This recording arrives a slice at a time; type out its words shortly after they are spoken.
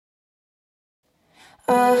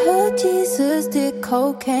I heard Jesus did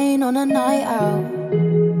cocaine on a night out.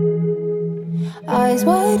 Eyes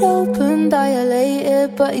wide open,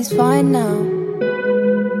 dilated, but he's fine now.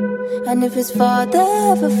 And if his father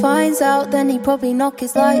ever finds out, then he'd probably knock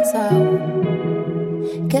his lights out.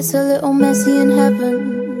 Gets a little messy in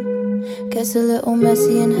heaven. Gets a little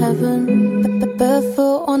messy in heaven.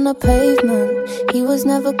 Barefoot on the pavement, he was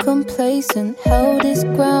never complacent. Held his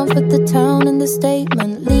ground for the town in the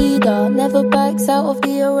statement. Leader, never backs out of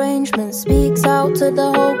the arrangement. Speaks out to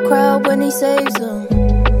the whole crowd when he saves them.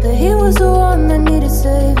 But he was the one that needed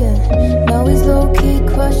saving. Now he's low-key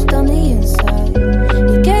crushed on the inside.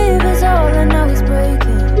 He gave his all and now he's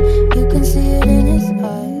breaking. You can see it in his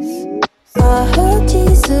eyes. I heard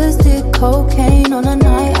Jesus did cocaine on a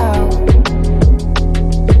night out.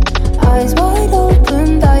 Eyes wide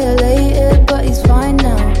open, dilated, but he's fine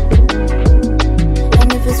now.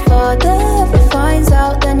 And if his father ever finds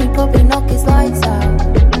out, then he'd probably knock his lights out.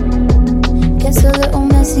 Gets a little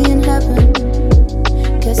messy in heaven.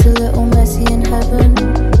 Gets a little messy in heaven.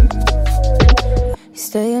 He's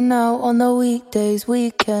staying out on the weekdays,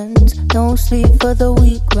 weekends. No sleep for the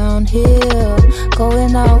week round here.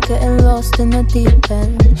 Going out, getting lost in the deep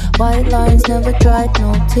end. White lines never dried,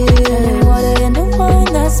 no tears. Water in the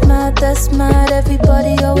wine, that's mad, that's mad.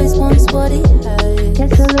 Everybody always wants what he has.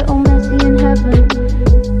 Gets a little messy in heaven.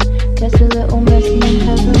 Gets a little messy in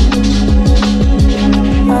heaven.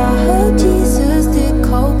 I heard Jesus did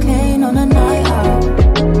cocaine on a night out.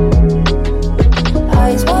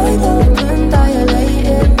 Eyes wide open,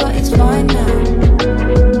 dilated, but he's fine now.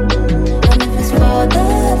 And if his father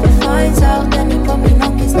ever finds out, then he'd probably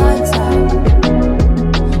knock his lights out.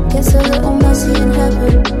 Gets a little messy in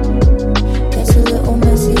heaven. Gets a little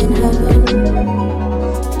messy in heaven.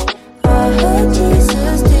 I heard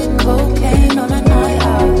Jesus did cocaine on a night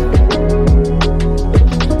out.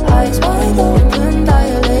 Eyes wide open,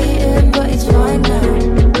 dilated, but he's fine now.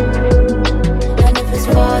 And if his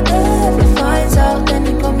father ever finds out, then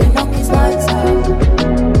he'd probably knock his lights out.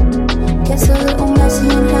 Gets a little messy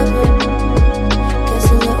in heaven. Gets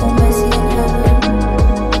a little messy in heaven.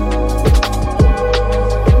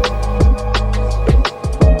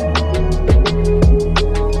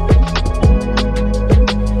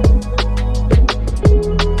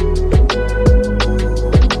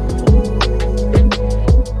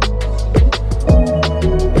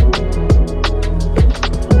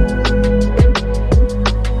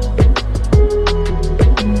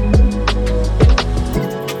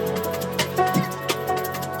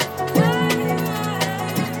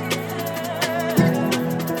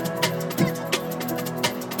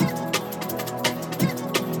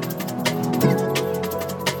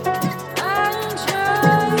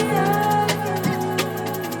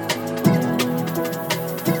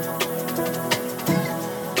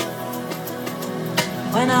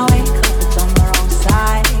 When I wake up, it's on the wrong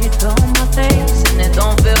side. Film my face and it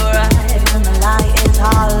don't feel right. And the light is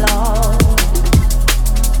hollow.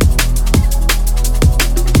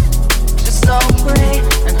 Just so great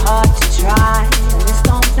and hard to try. This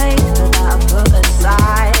don't play that I put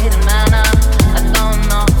aside. Man, I don't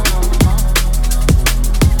know.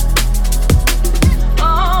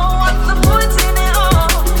 Oh, what's the point in it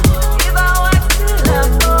all? If I wait till I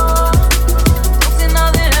fall, don't see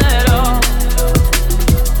nothing at all.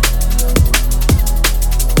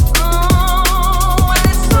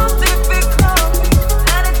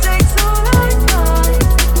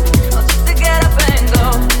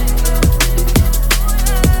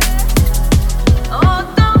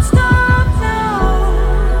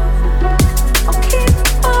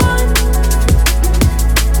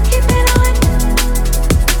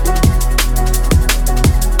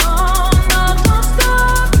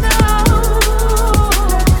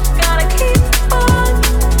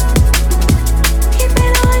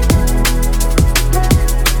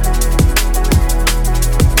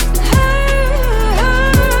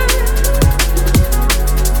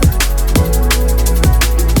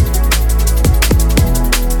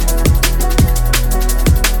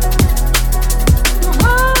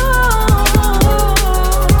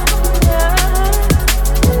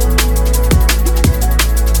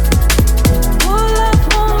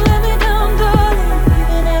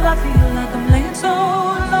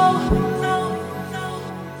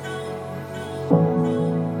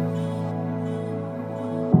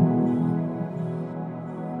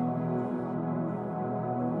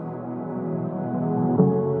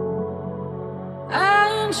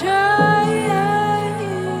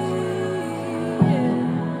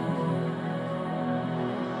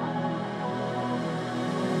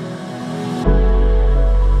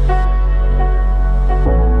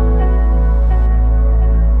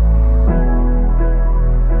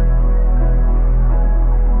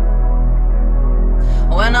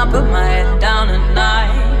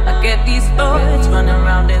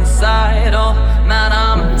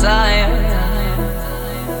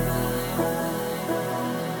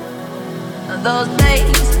 those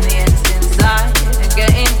days and the ends inside and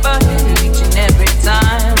getting burned each and every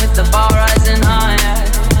time with the bar rising higher.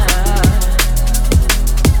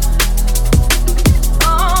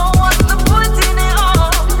 Oh, what's the point in it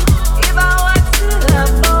all if I work till I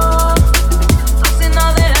fall? Don't see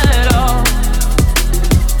nothing at all.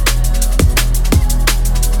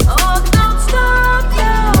 Oh, don't stop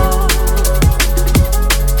now.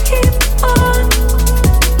 Keep on.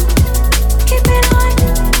 Keep it on.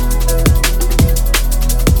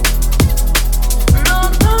 No,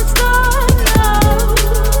 don't stop now.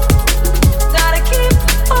 Gotta keep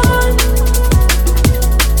on.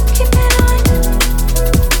 Keep it on.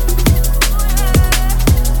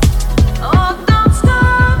 Oh, don't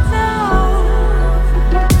stop now.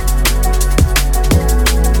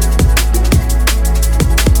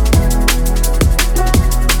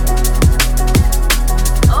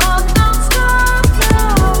 Oh, don't stop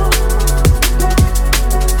now.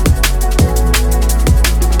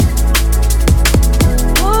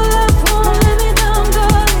 Pull up, won't let me down,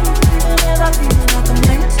 girl. Even if I feel like I'm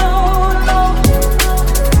laying so low.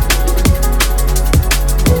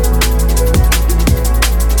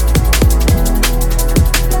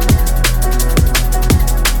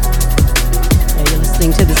 Yeah, you're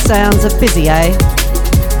listening to the sounds of Bizzie, eh?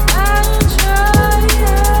 I'll try.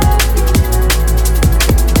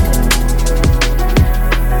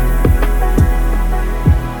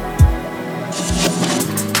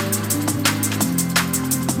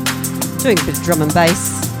 Doing a bit of drum and bass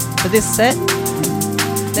for this set.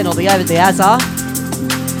 Then I'll be over to the Azza.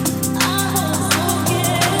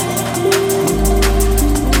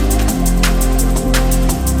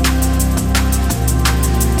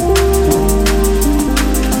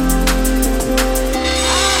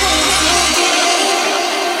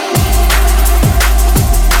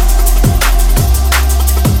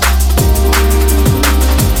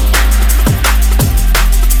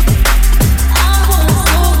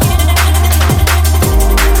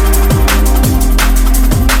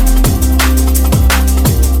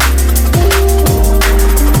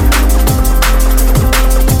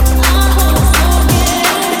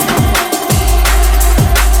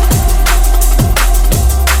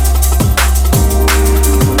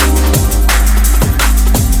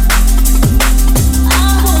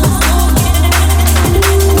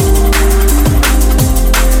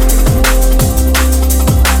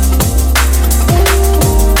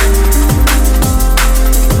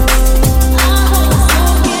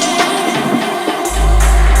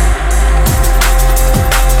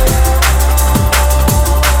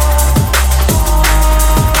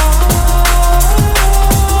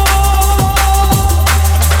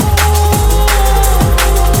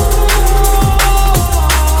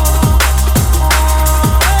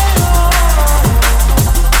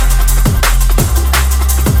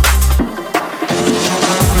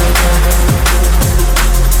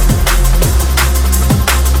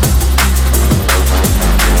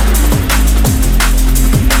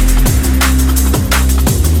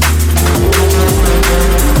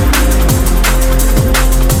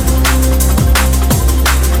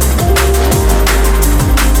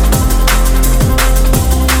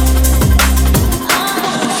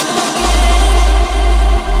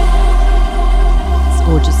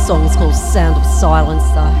 Song's called Sound of Silence,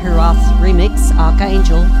 the Hurath remix,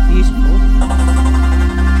 Archangel, beautiful.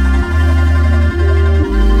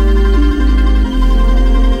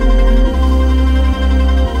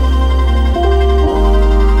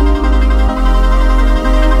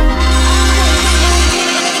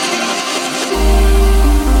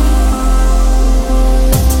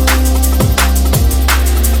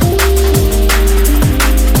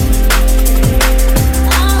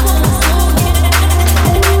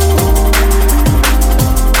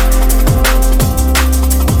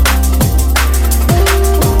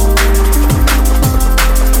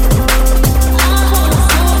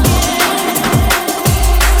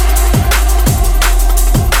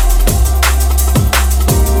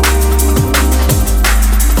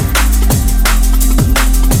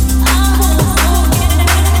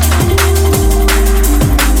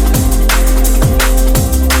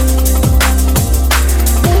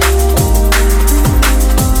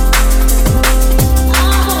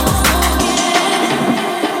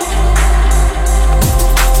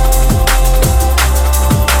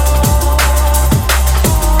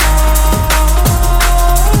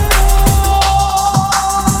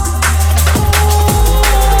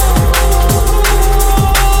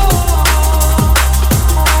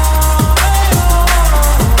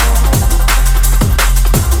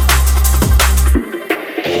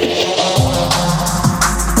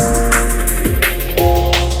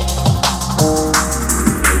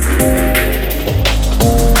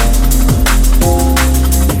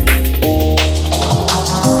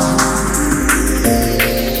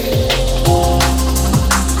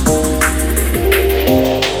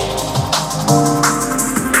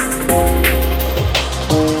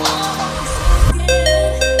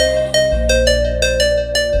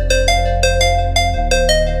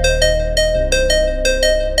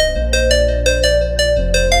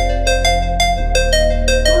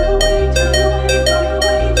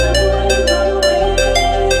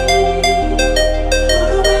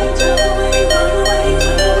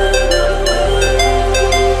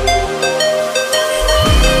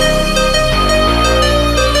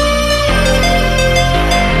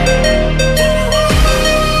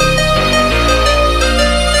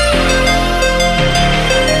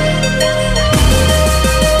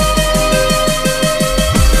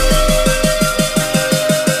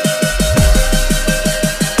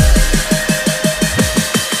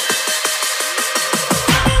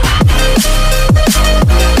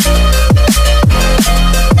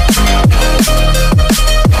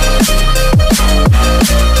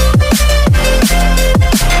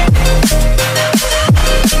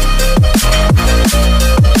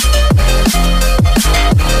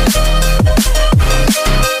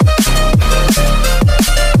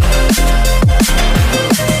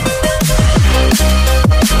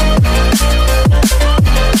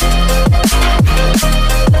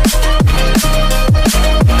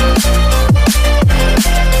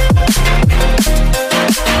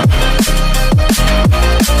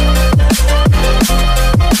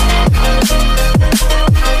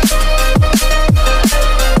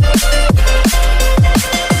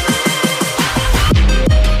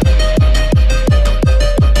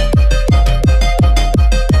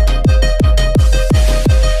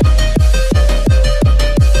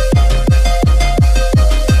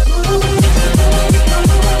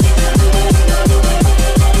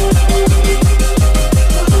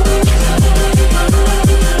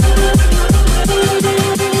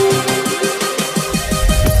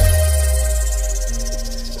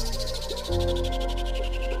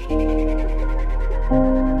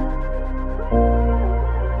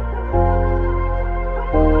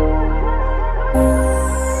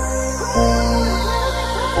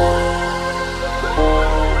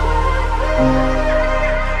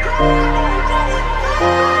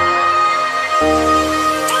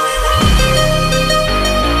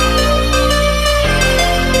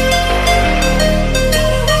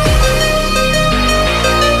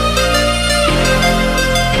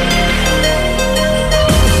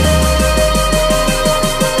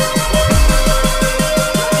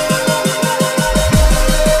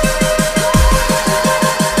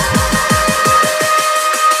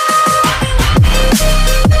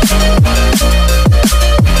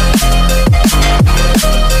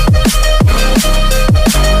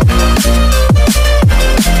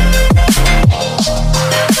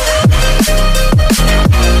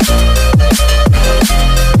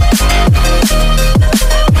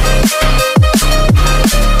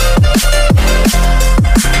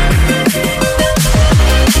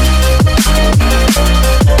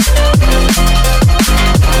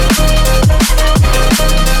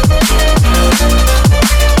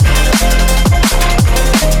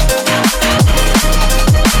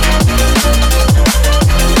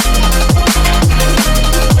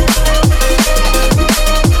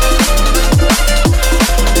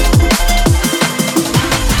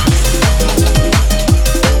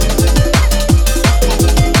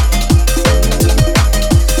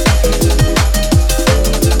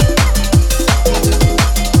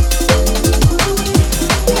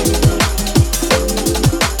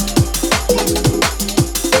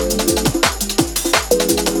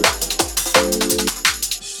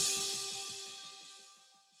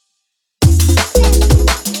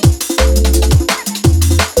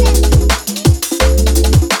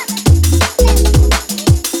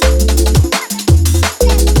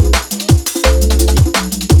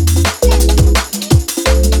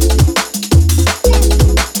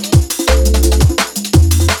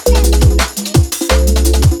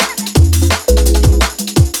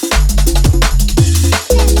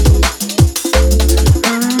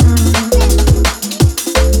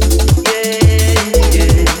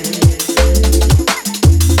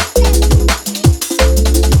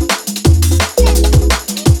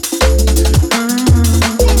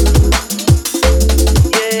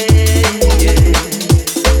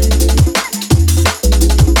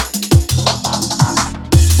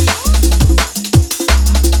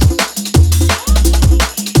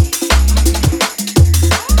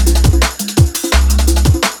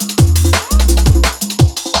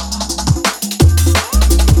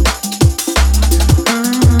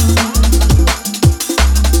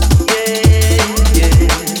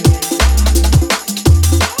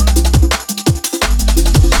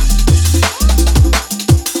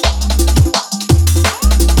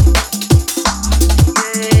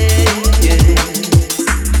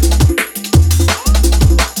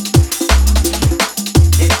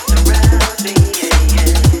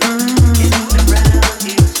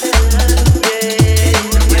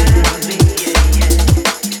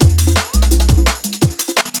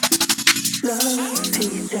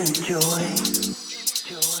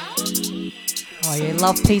 Oh, yeah,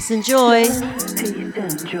 love, peace and joy. Peace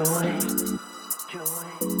and joy.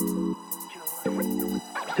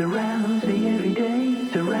 Surrounds me every day,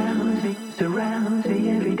 surrounds me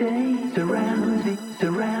every day, surrounds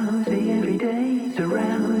me every day,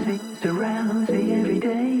 surrounds me every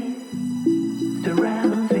day,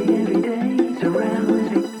 surrounds me every day,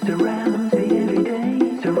 surrounds me every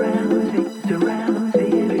day, surrounds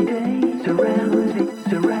me every day,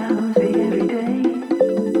 surrounds me every day.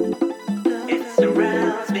 It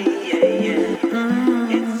surrounds me, yeah,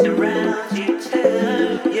 yeah. It surrounds you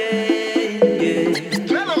too, yeah, yeah.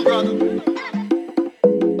 Tell 'em, brother.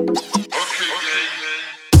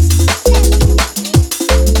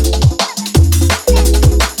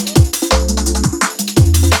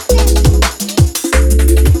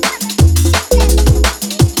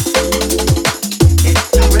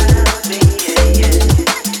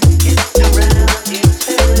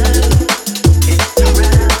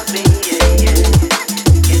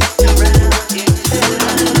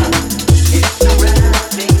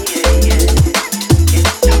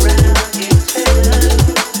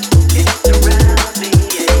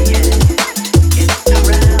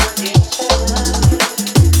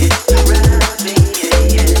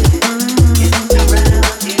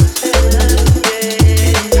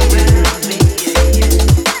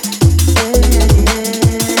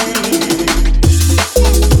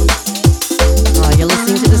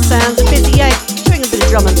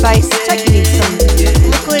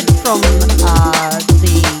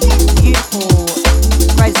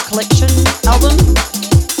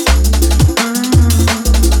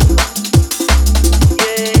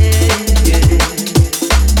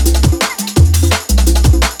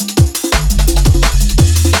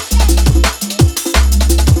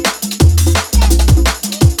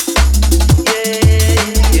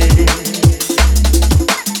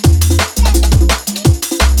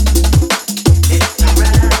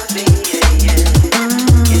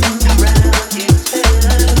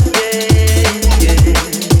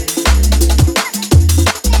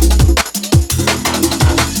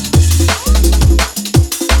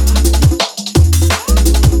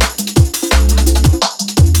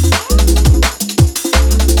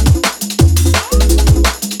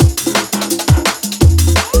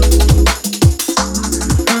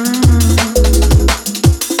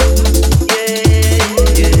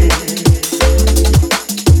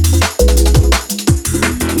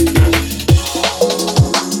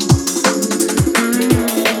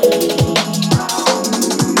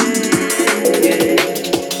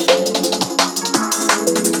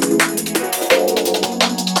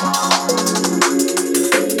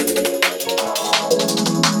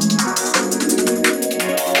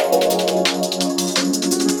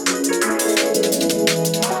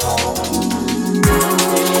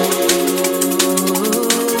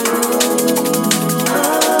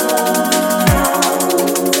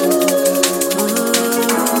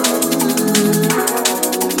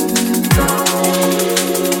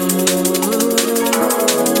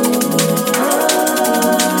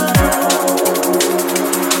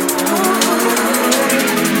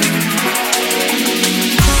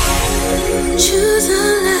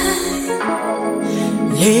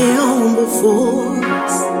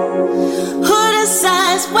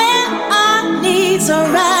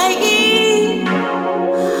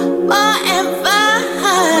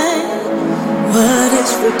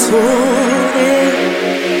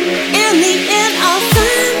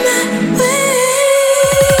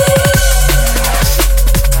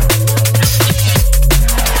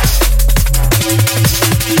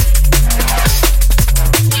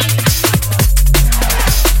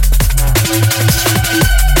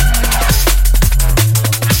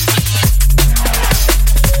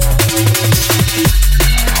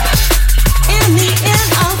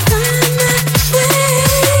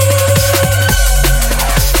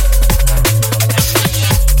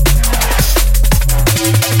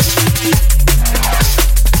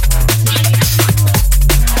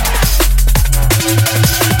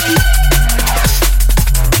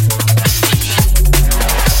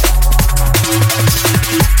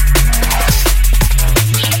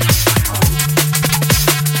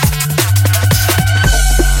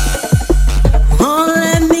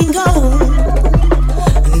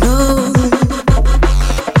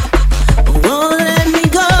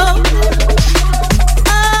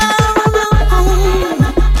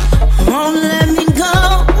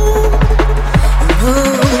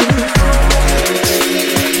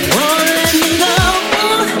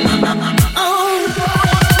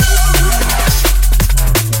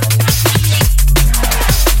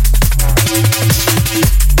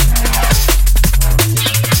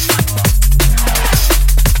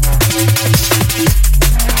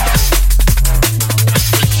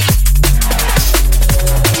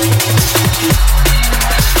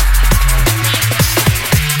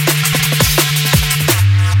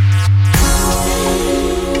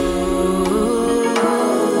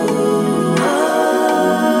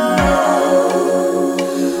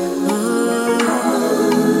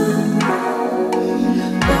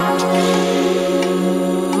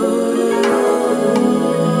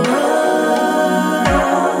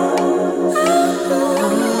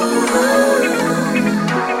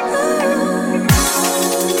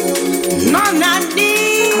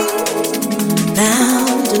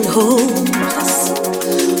 bound and hopeless.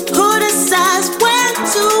 Who decides when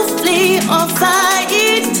to flee or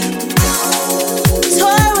fight?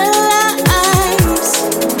 Toiling lives,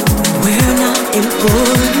 we're not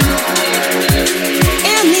important.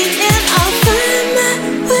 In the end, I'll find my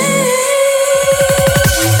way.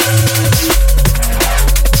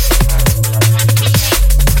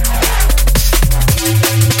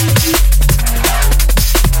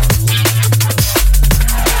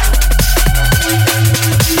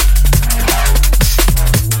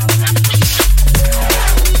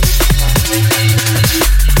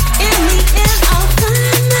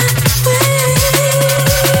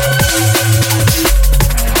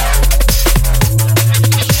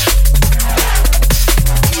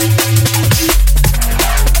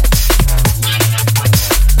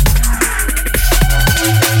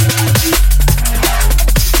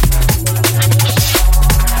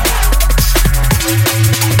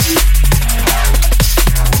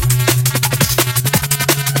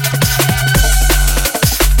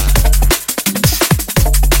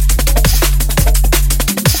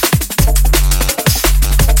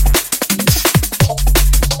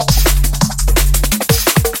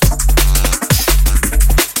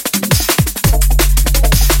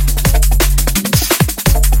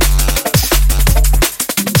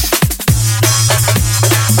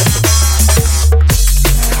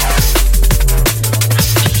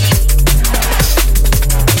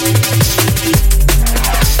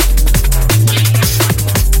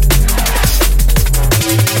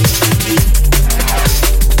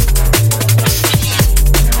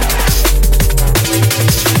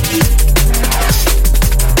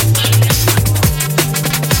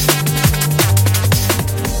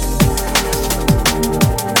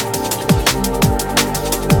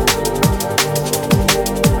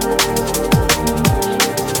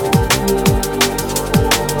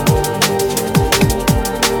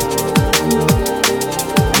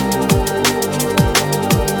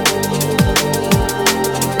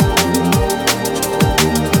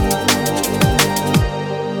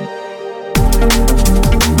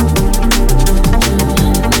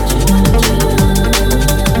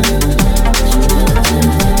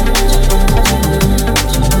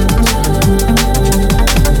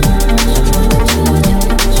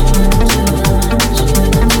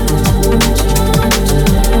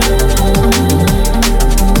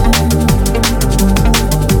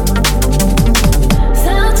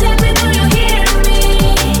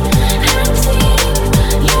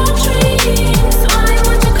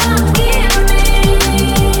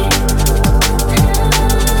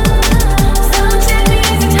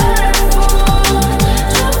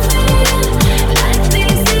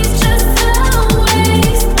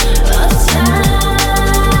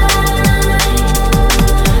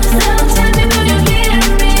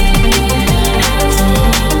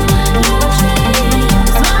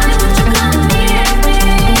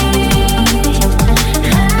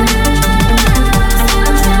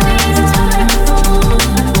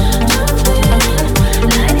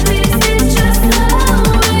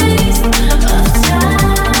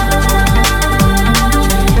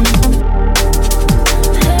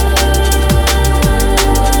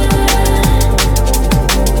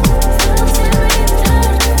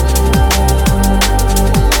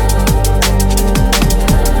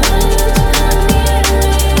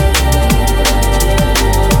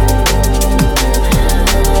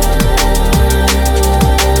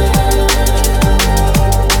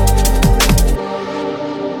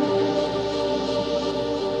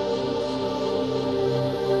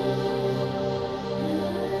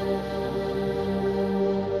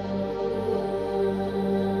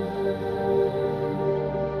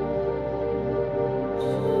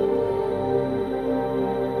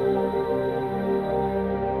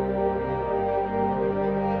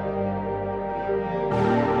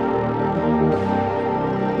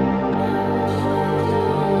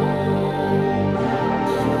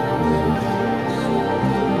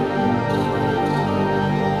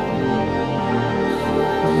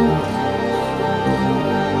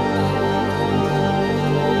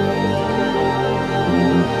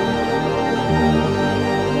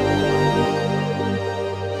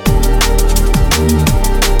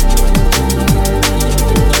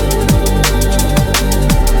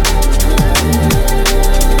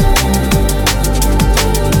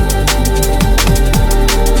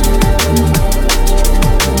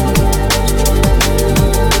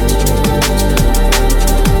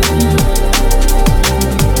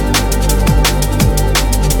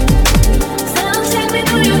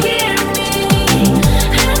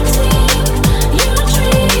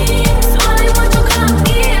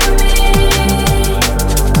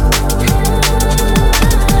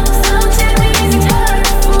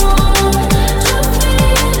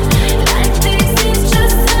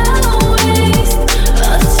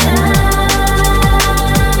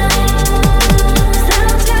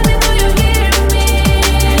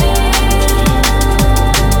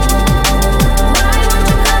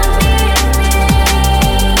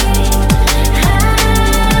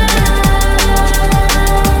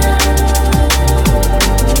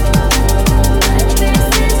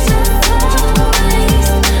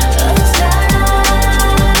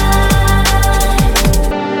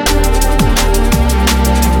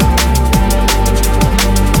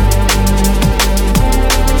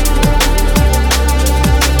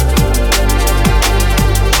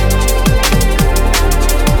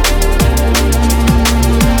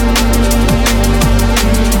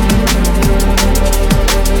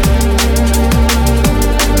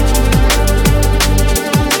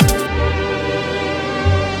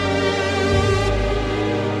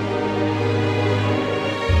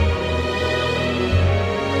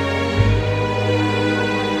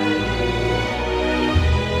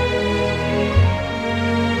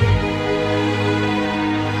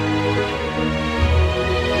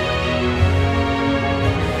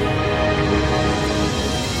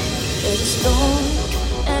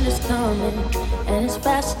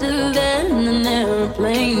 faster than an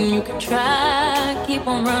airplane. You can try, keep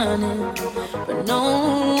on running, but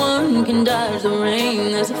no one can dodge the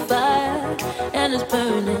rain. There's a fire and it's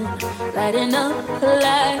burning, lighting up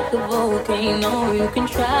like a volcano. You can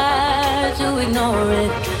try to ignore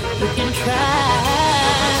it, you can try.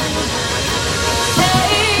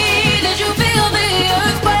 Hey, did you feel the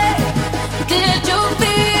earthquake? Did you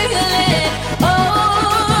feel it?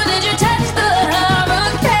 Oh, did you touch the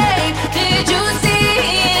hurricane? Did you see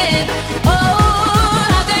it? Oh,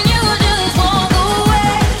 how can you just walk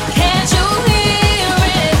away? Can't you hear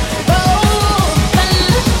it? Roll,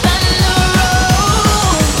 thunder, thunder,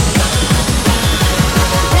 roll.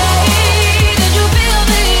 Hey, did you feel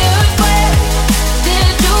the earthquake?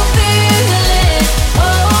 Did you feel it?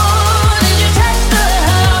 Oh, did you touch the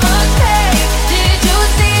hurricane? Did you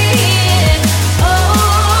see it? Oh,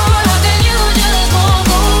 how can you just walk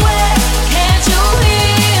away? Can't you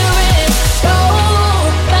hear it? Roll,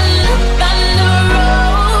 thunder, thunder,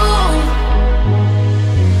 roll.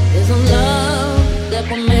 There's a love that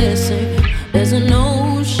we're missing. There's an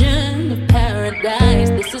ocean of paradise.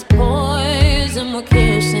 This is poison we're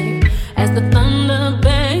kissing as the thunder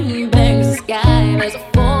bang bangs the sky. There's a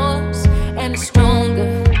force and it's stronger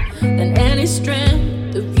than any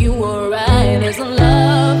strength of you or I. There's a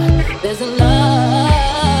love, there's a love.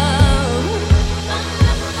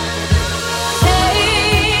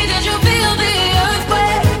 Hey, did you feel the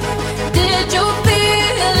earthquake? Did you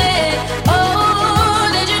feel it? Oh,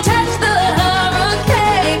 did you touch the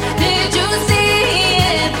hurricane? Did you see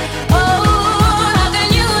it? Oh, how can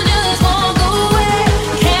you just walk away?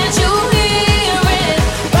 Can't you hear it?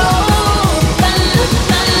 Roll, thunder,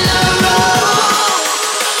 thunder, roll.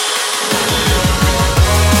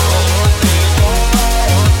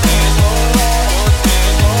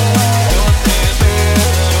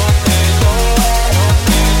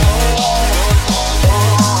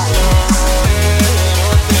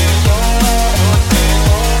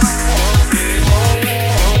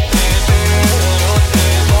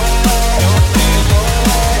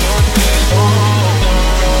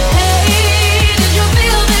 Hey, did you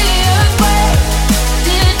feel the earthquake?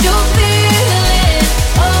 Did you feel it?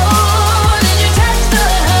 Oh, did you touch the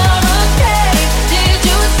hurricane? Did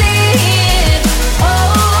you see it? Oh,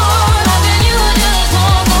 how can you just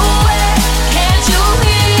walk away? Can't you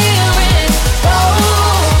hear it? Roll,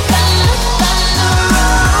 thunder, thunder,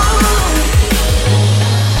 roll.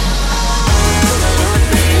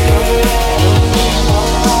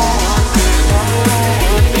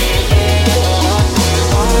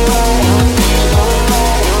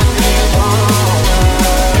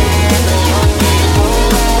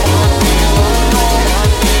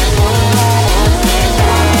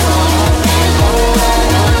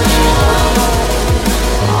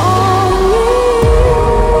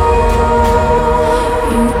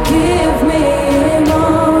 You give me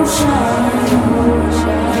emotion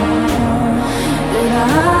that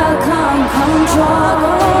I can't control.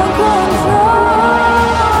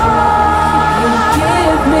 You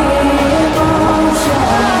give me emotion,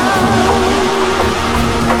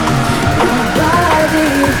 nobody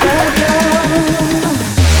but you.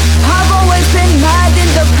 I've always been mad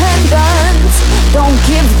independent, don't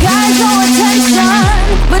give guys no attention,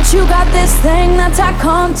 but you got this thing that I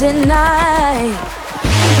can't deny.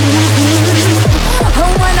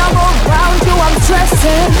 And when I'm around you, I'm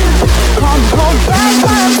stressing. Can't hold back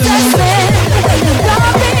what I'm stressing. You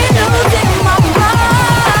got me losing my mind.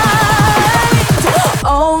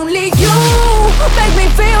 Only you make me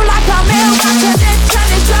feel like I'm ill. My connection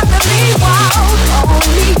is driving me wild.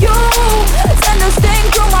 Only you send a sting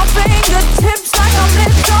through my fingertips like I'm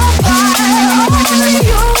lit on fire. Only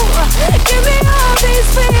you give me all these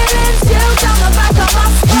feelings, chills down the back of my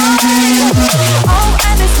spine. Oh,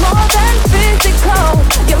 and it's more than physical.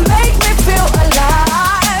 You make me feel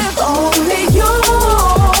alive. Only you.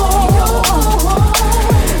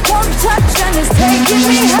 One touch and it's taking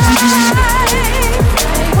me high.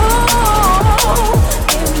 Oh,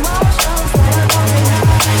 emotions that are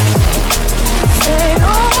say, oh,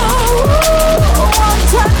 one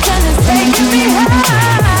touch and it's taking me high.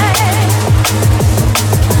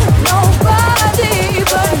 Nobody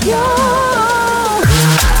but you.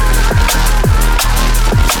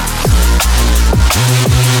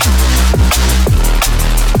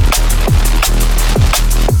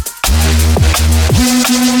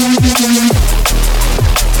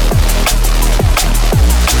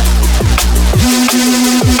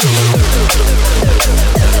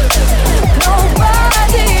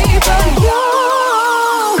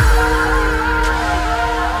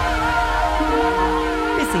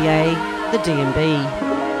 Bizzie, the DnB.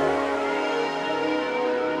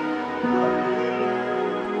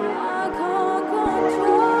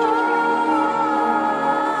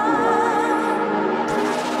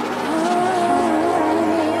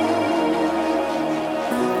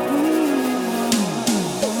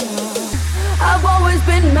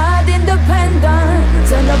 been mad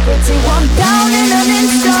independent, and a pretty one down in an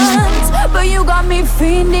instant. But you got me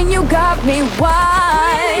fiending, you got me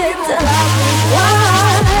wild.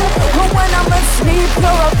 And when I'm asleep,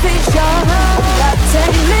 you're a vision that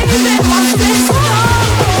take me in my system.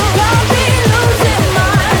 Got me losing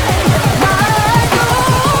my mind.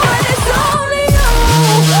 Oh, and it's only you.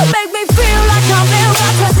 Make me feel like I'm in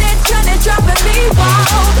my condition, it's driving me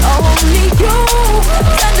wild. Only you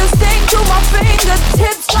send a sting to my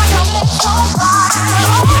fingertips like I'm in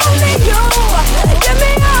only you. Give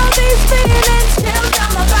me all these feelings, chill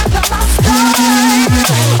down the back of my spine.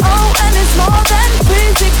 Oh, and it's more than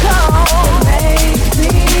physical.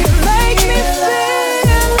 Make me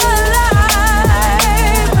feel alive,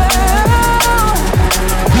 girl.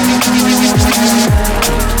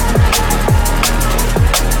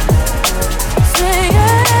 Say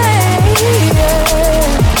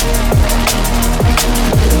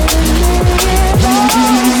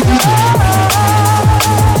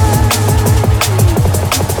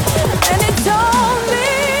and it's only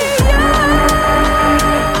you.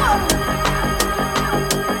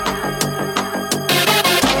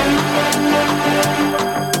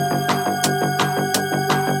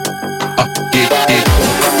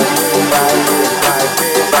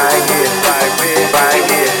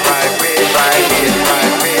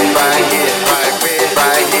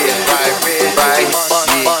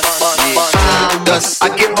 I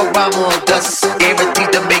give a rhyme on dust,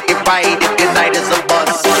 guaranteed to make it right if your night is a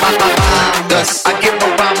bust. Dust, I give a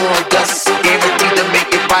rhyme on dust, guaranteed to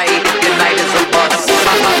make it right if your night is a bust.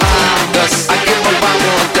 Dust, I give a rhyme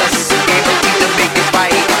on dust, guaranteed to make it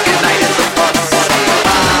right if your night is a bust.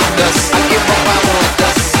 Dust, I give a rhyme on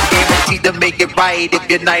dust, guaranteed to make it right if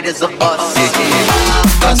your night is a bust.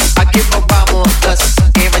 Dust, I give a rhyme on dust,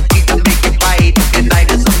 guaranteed to make it right if your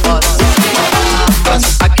night is a bust.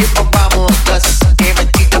 Dust, I give a rhyme on dust,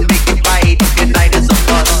 guaranteed to make it right if your night is a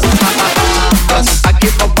bust. Dust, I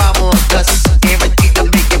give a rhyme on dust, guaranteed to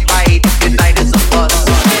make it right if your night is a bust.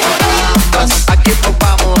 Dust, I give a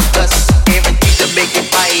rhyme on dust, guaranteed to make it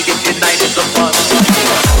right if your night is a bust.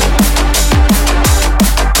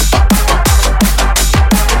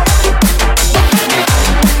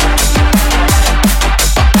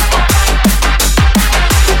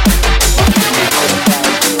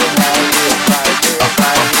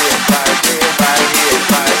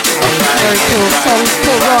 Very cool songs,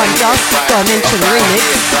 cool rhyme, Dust. Dimension remix.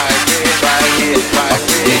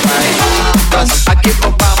 Dust, I give a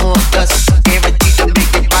rhyme on dust, guaranteed to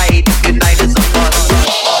make it right if your night is a bust.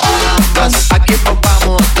 Dust, I give a rhyme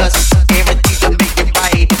on dust, guaranteed to make it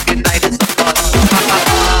right if your night is a bust.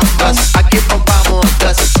 Dust, I give a rhyme on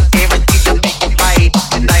dust, guaranteed to make it right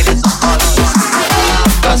if your night is a bust.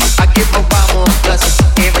 Dust, I give a rhyme on dust,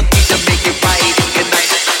 guaranteed to make it right if your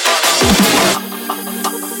night is a bust.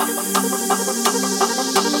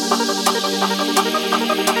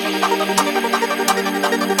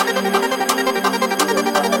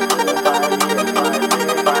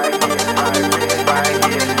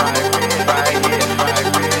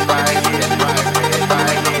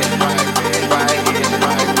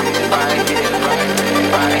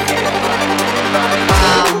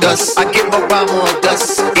 Dust, I give a rhyme on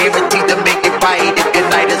dust, guaranteed to make it right if your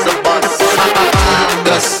night is a bust.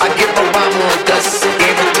 Dust, I give a rhyme on dust,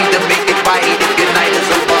 guaranteed to make it right if your night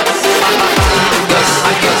is a bust. Dust,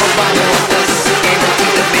 I give a rhyme on dust,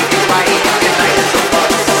 guaranteed to make it right if your night is a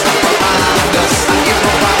bust. Dust, I give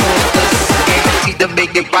a rhyme on dust, guaranteed to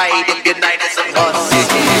make it right if your night is a bust.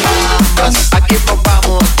 Dust, I give a rhyme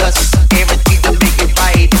on dust, guaranteed to make it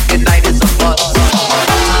right if your night is a bust.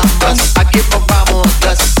 Dust, I give a rhyme on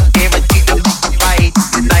dust, guaranteed to make it right if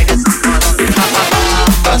your night is a bust.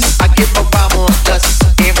 Dust, I give a rhyme on dust,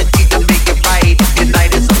 guaranteed to make it right if your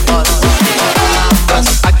night is a bust.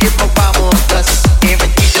 Dust, I give a rhyme on dust,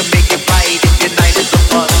 guaranteed to make it right if your night is a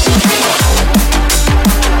bust.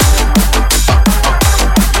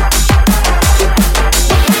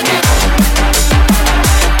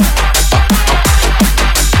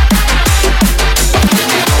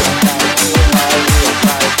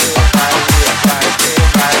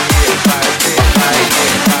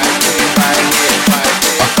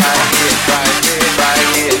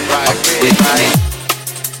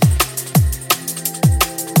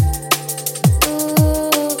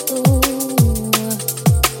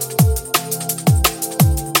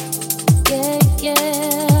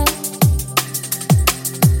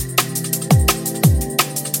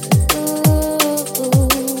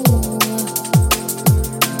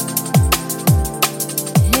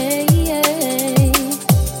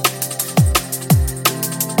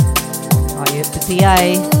 PA.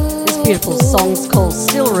 This beautiful song's called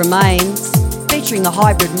Still Remains, featuring the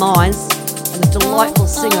Hybrid Minds and the delightful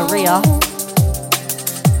singer Rhea.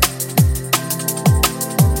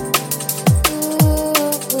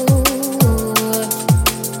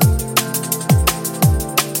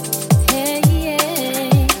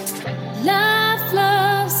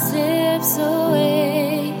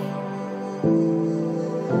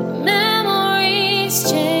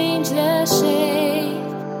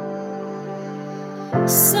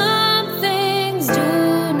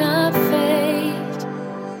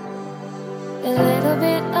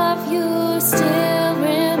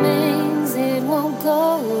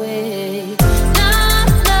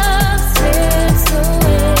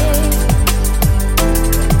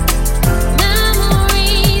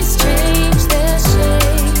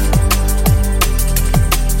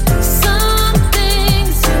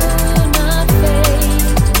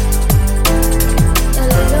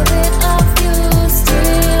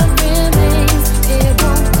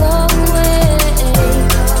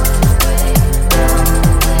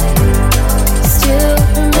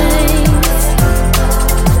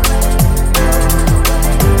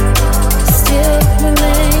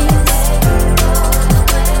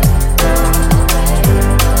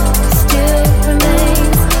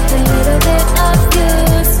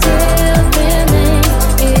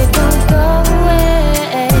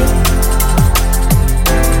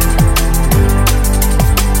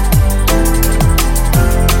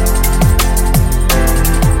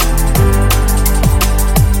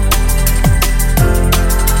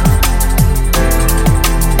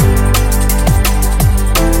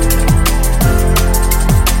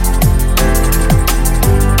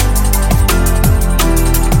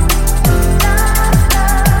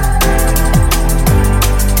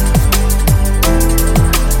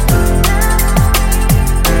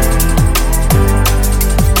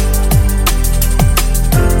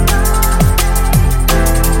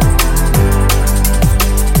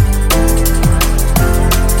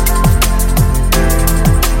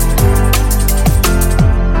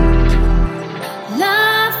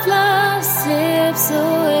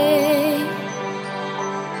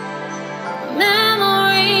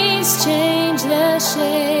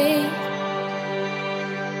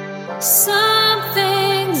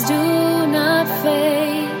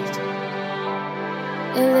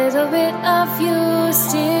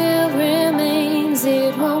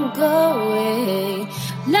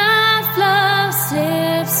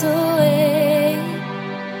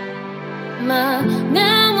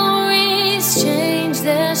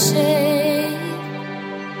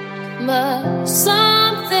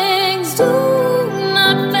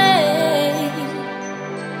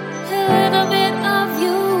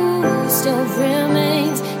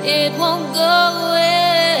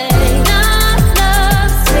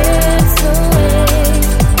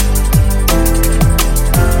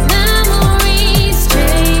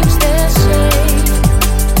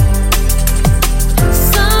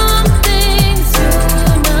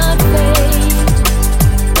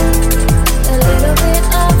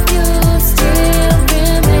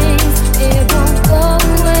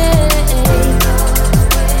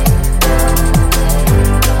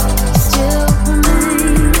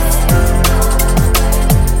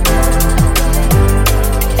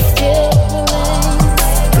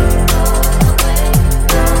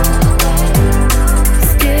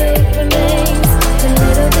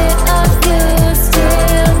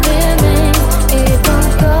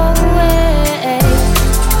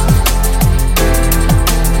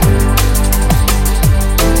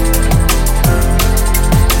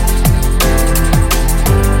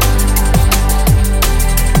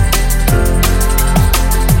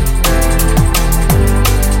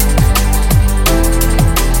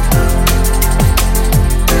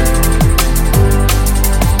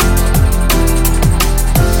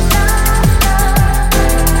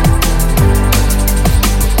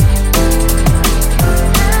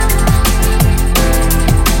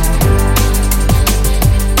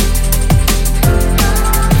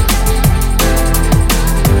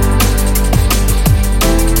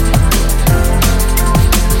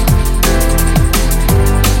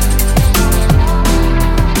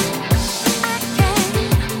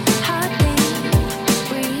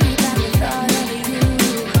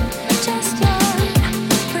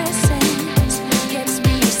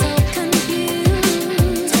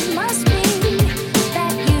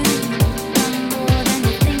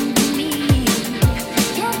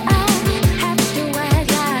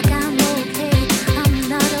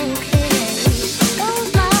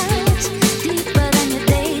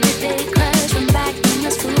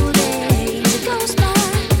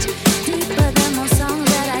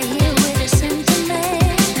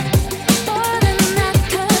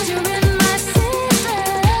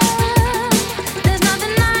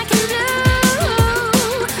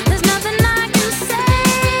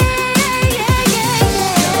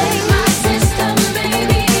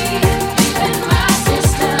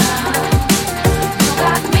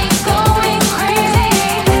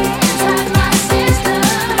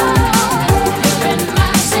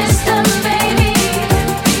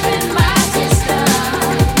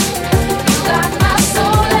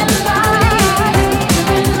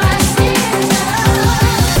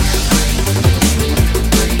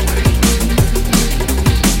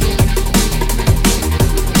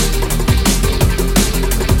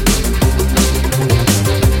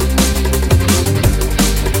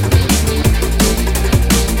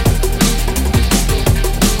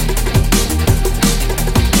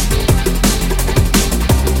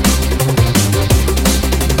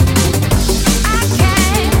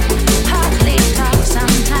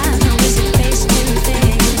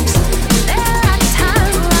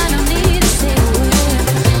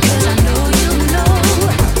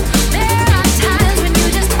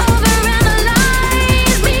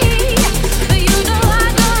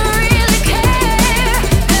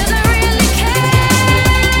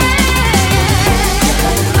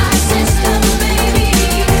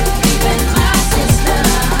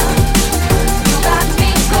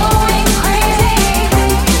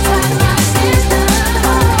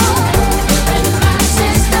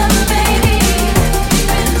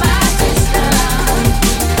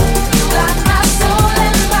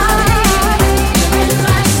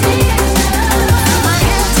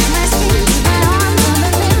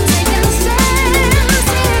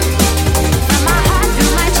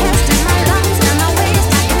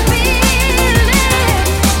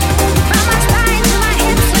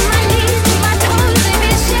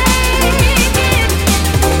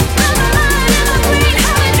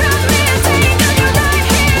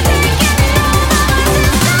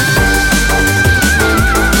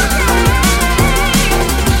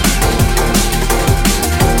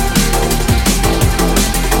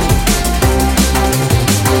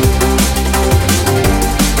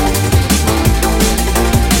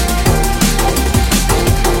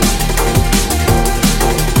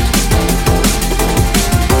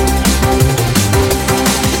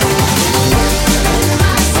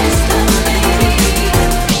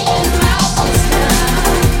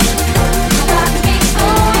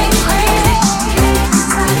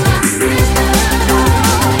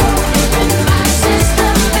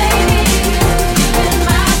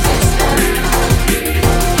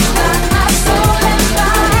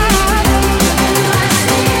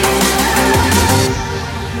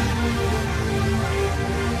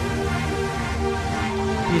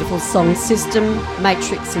 Song System,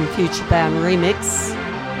 Matrix and Future Bound remix.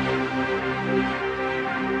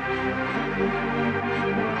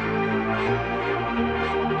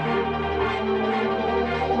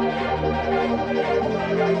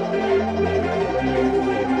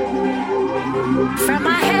 From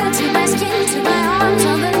my head to my skin to my arms,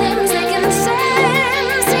 all the limbs making the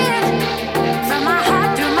sense, yeah. From my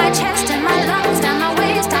heart through my chest and my lungs down my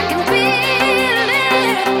waist, I can feel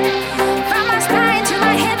it. From my spine to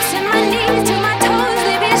my hips and my knees to my toes,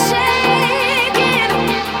 they be shaking.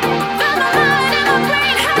 From my mind and my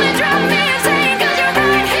brain, how they drive me insane, 'cause you're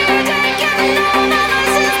right here taking over my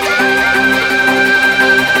system.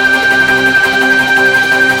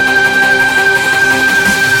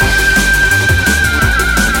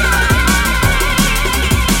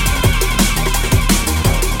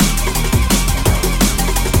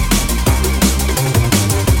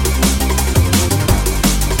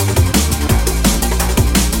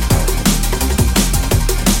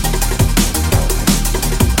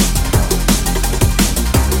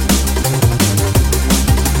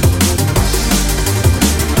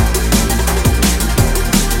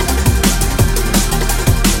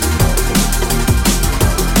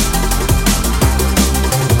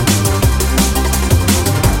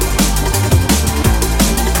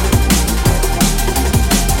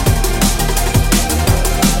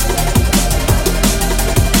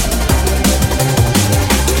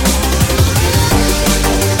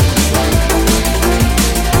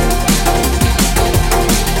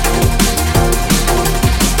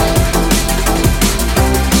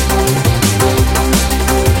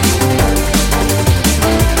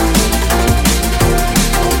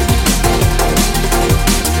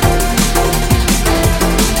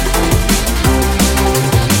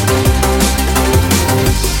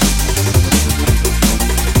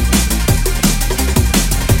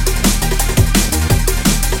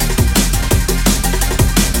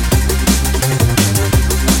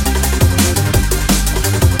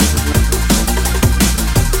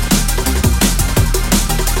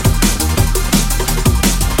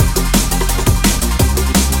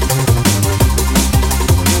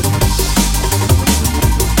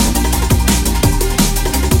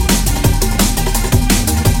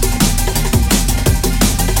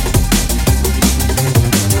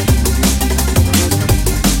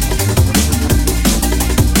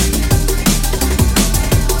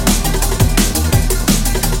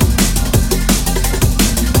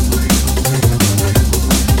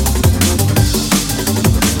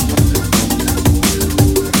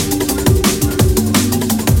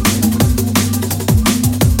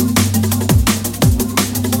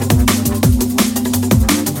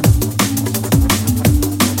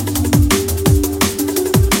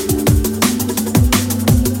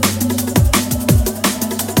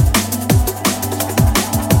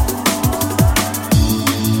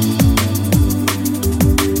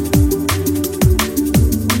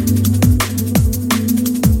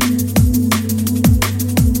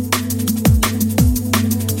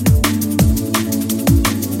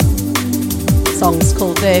 Song's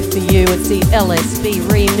called There For You. It's the LSB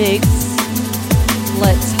remix.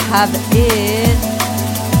 Let's have it.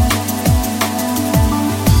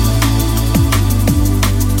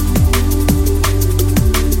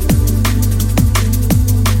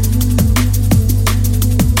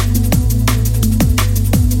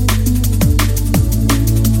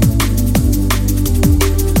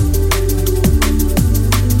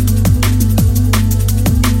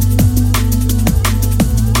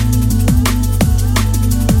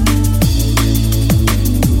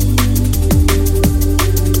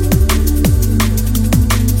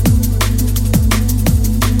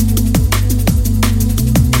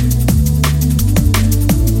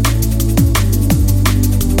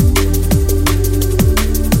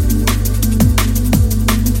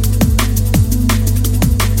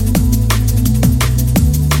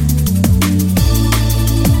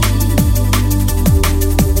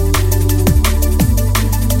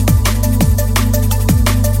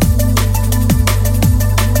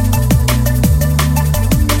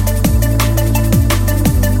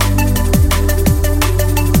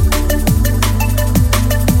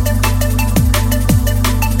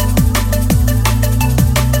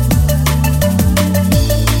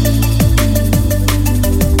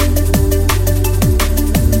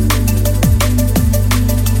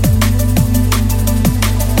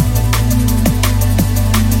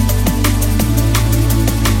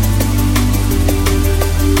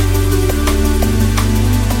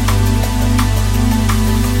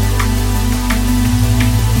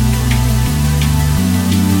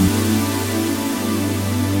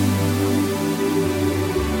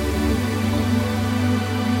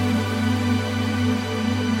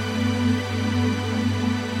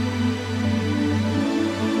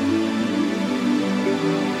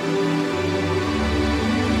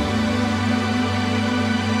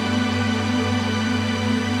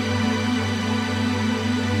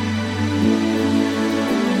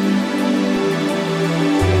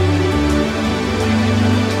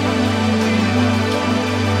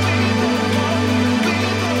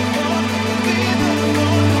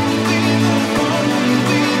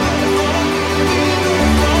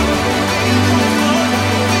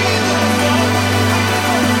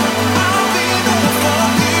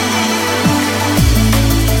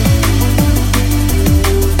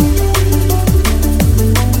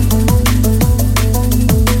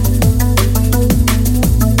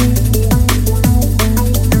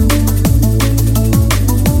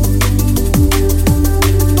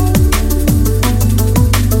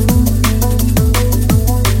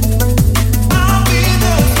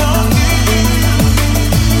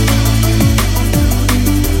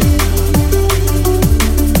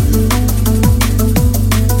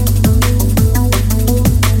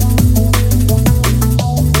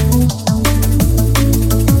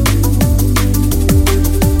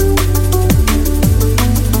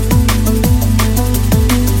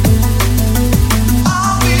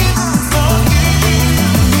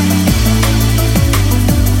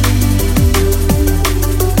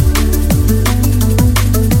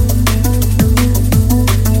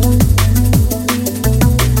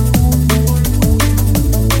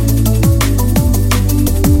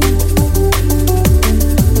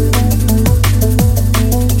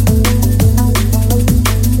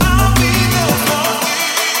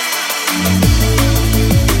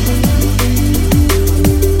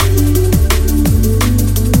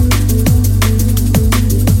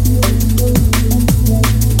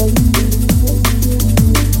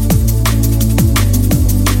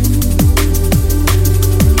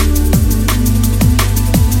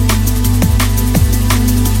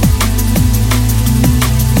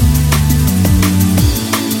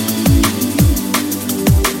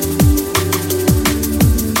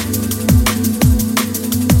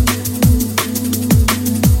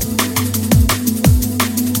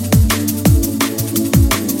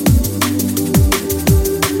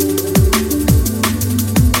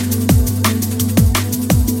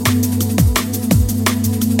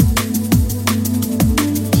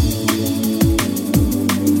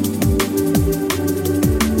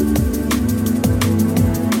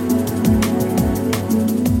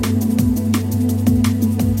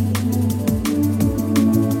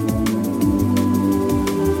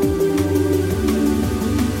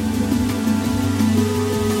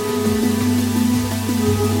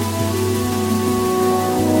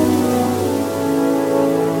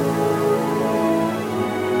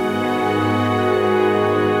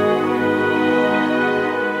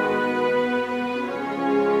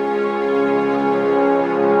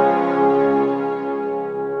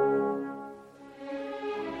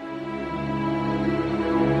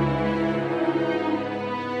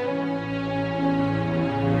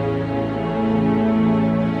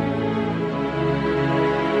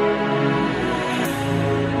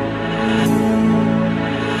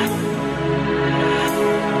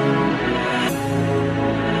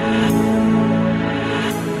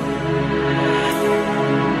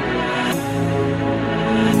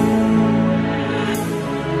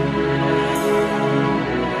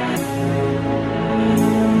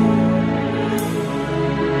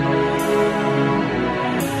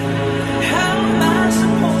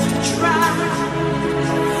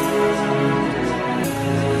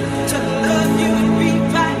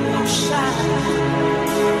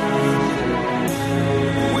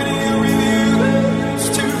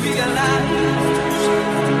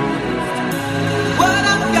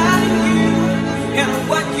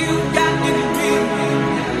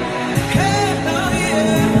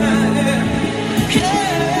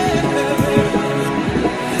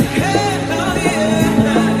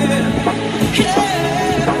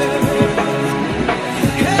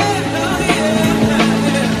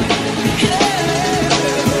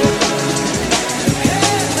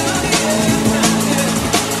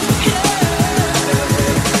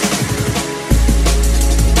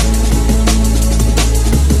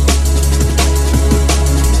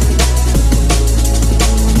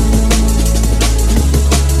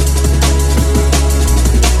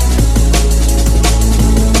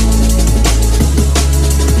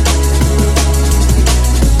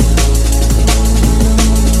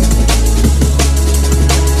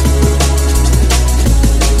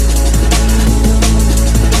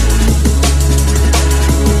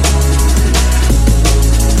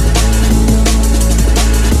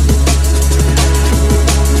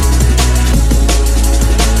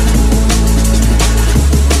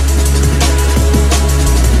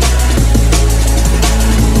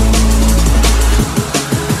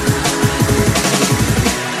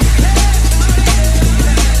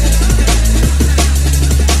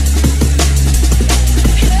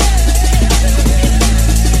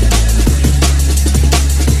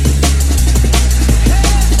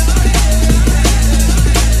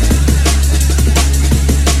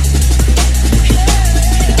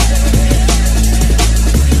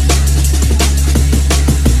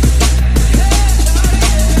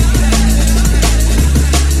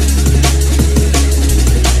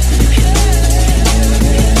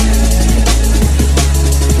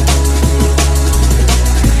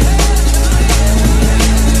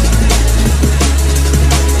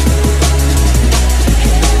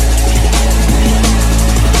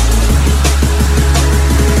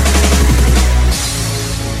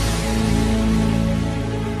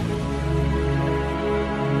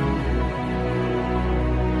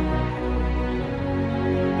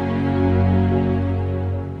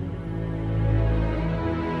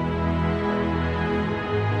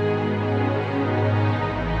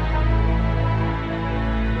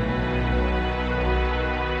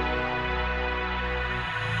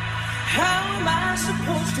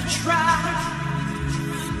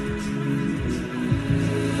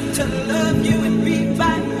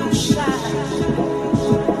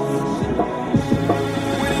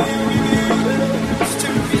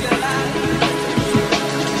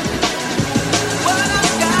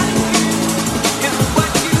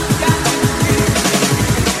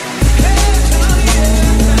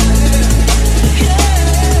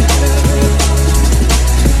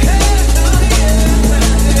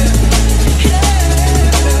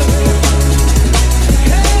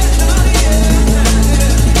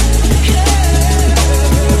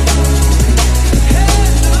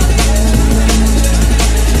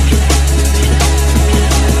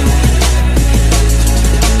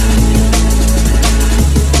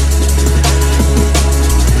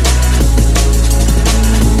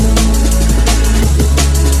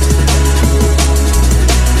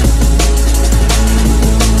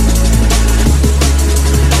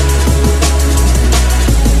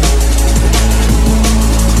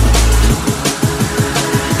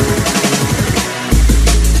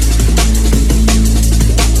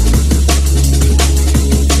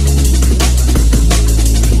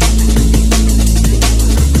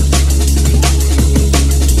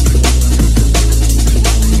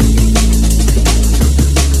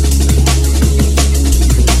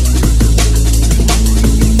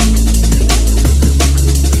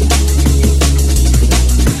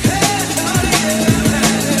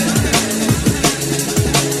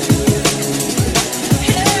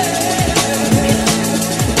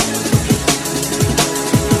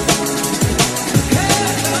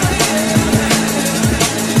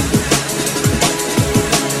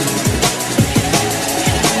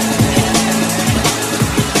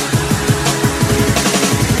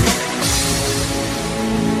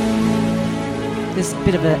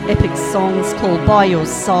 Bit of an epic song. It's called By Your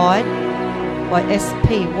Side by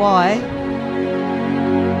SPY.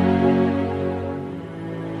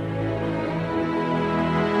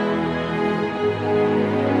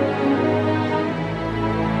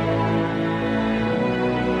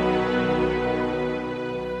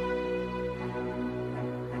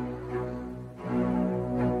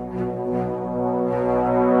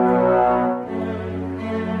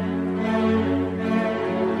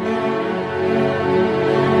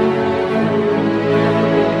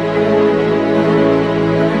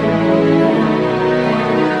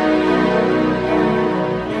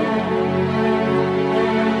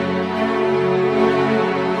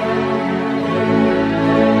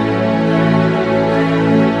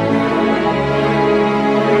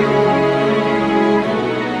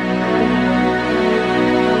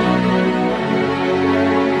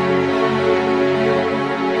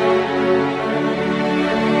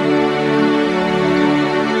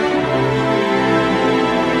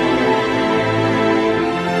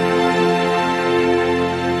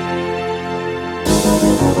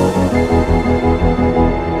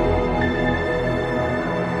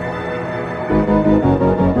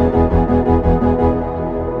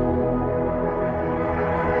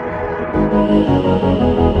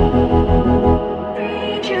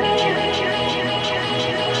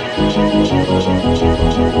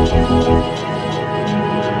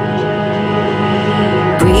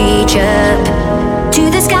 Reach up to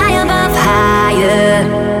the sky above higher,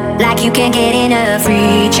 like you can't get enough.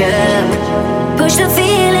 Reach up, push the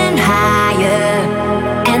feeling higher,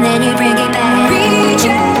 and then you bring it back. Reach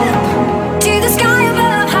up to the sky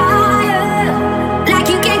above higher, like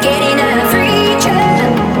you can't get enough. Reach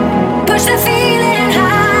up, push the feeling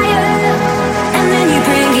higher, and then you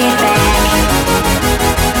bring it back.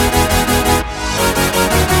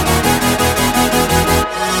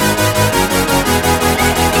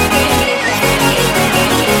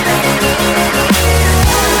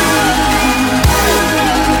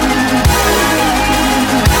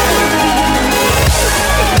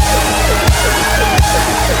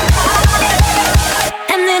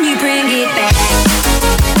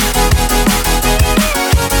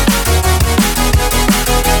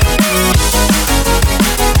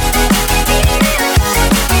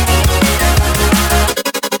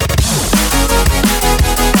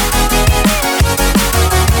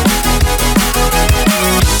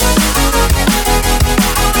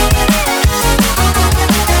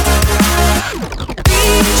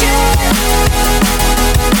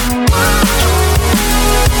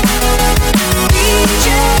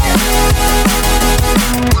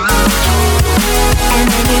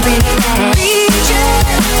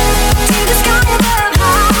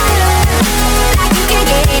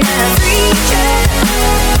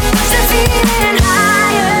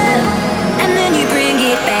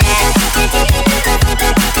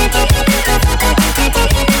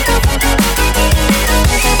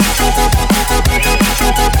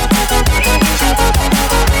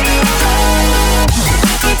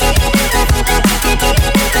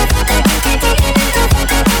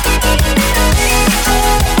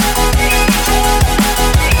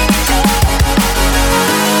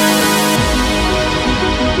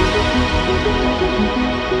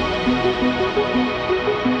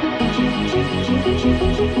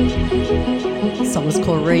 song is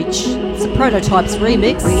called Reach. It's a Prototypes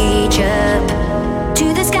remix. Reach up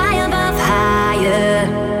to the sky above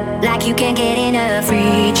higher, like you can't get enough.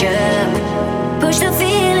 Reach up, push the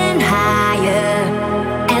feeling higher,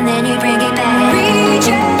 and then you bring it back. Reach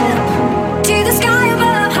up to the sky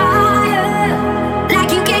above higher,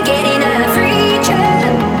 like you can't get enough. Reach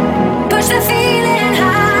up, push the feeling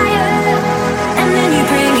higher, and then you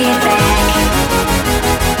bring it back.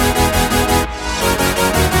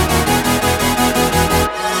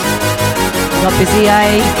 Got Bizzie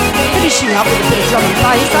A, finishing up with a bit of drum and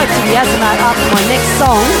bass. Over to the Azza after my next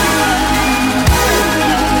song.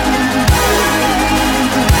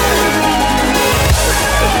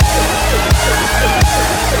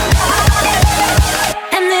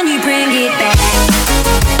 And then you bring it back.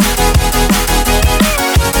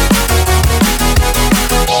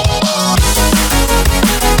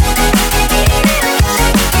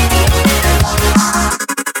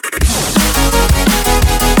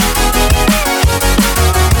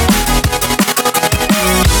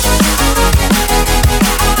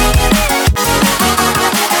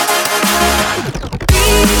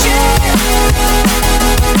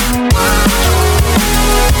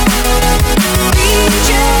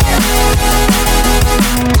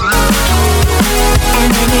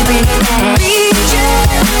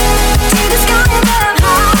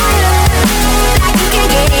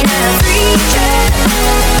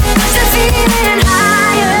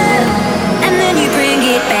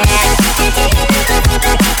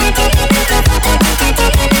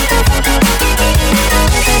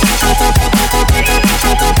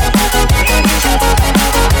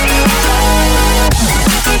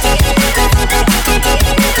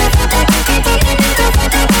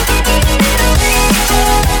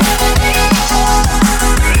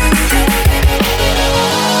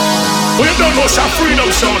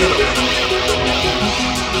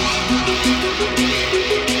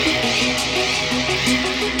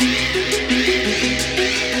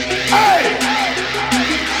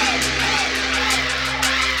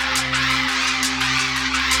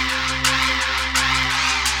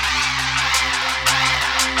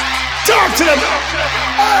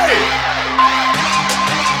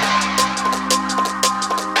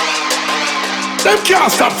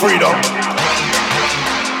 Can't stop freedom.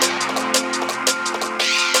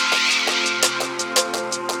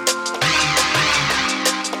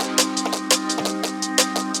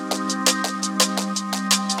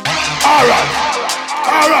 All right.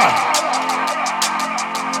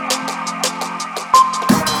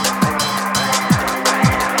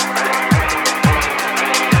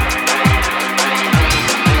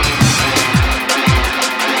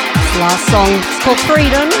 Last song is called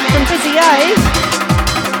Freedom from Bizzie A.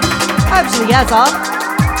 Over to the Azza.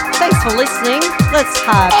 Thanks for listening. Let's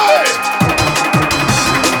have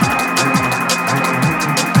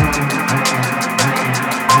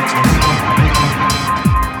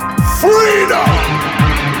freedom.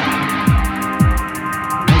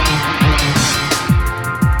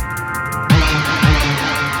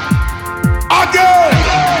 Again.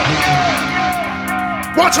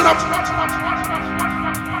 Watching up.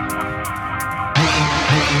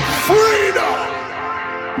 Freedom.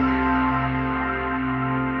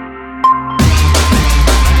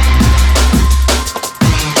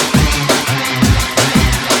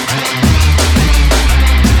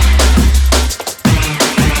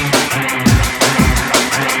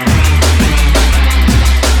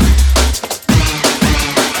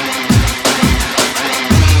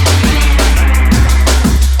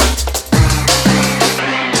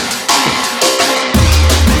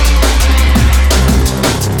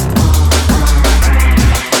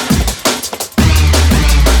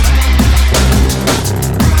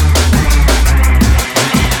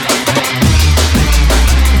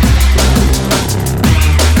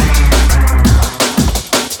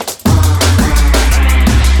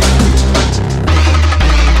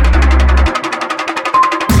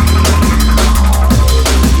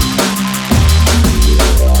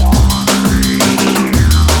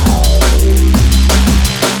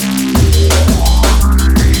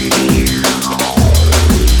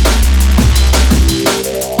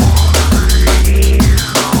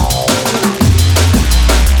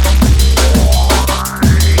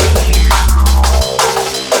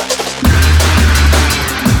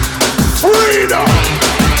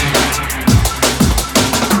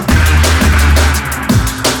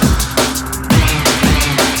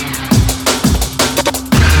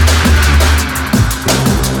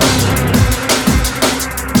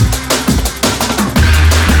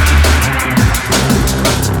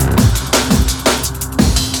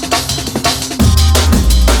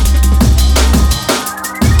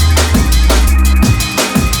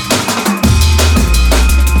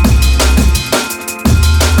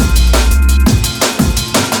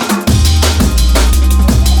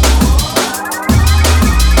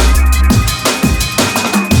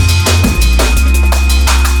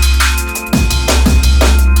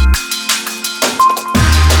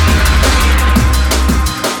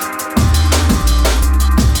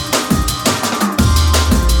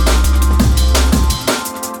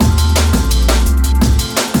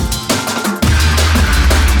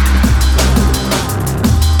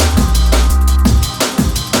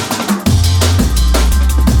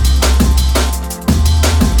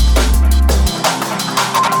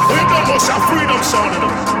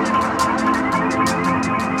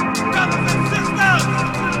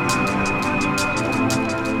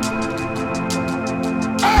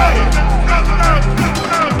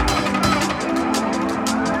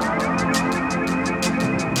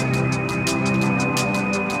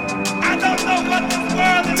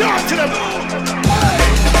 to them. Hey,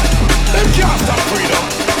 them can't stop freedom.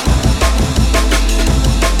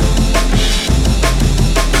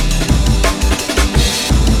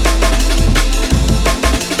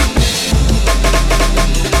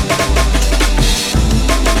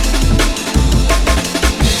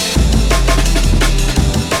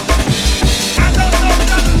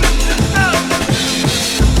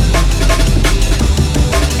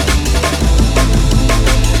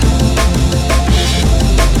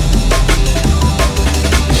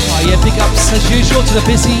 As usual to the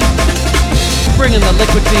Bizzie, bringing the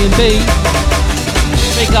liquid DnB.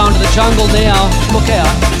 We're going to the jungle now, look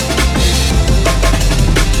out.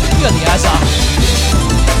 You got the Azza.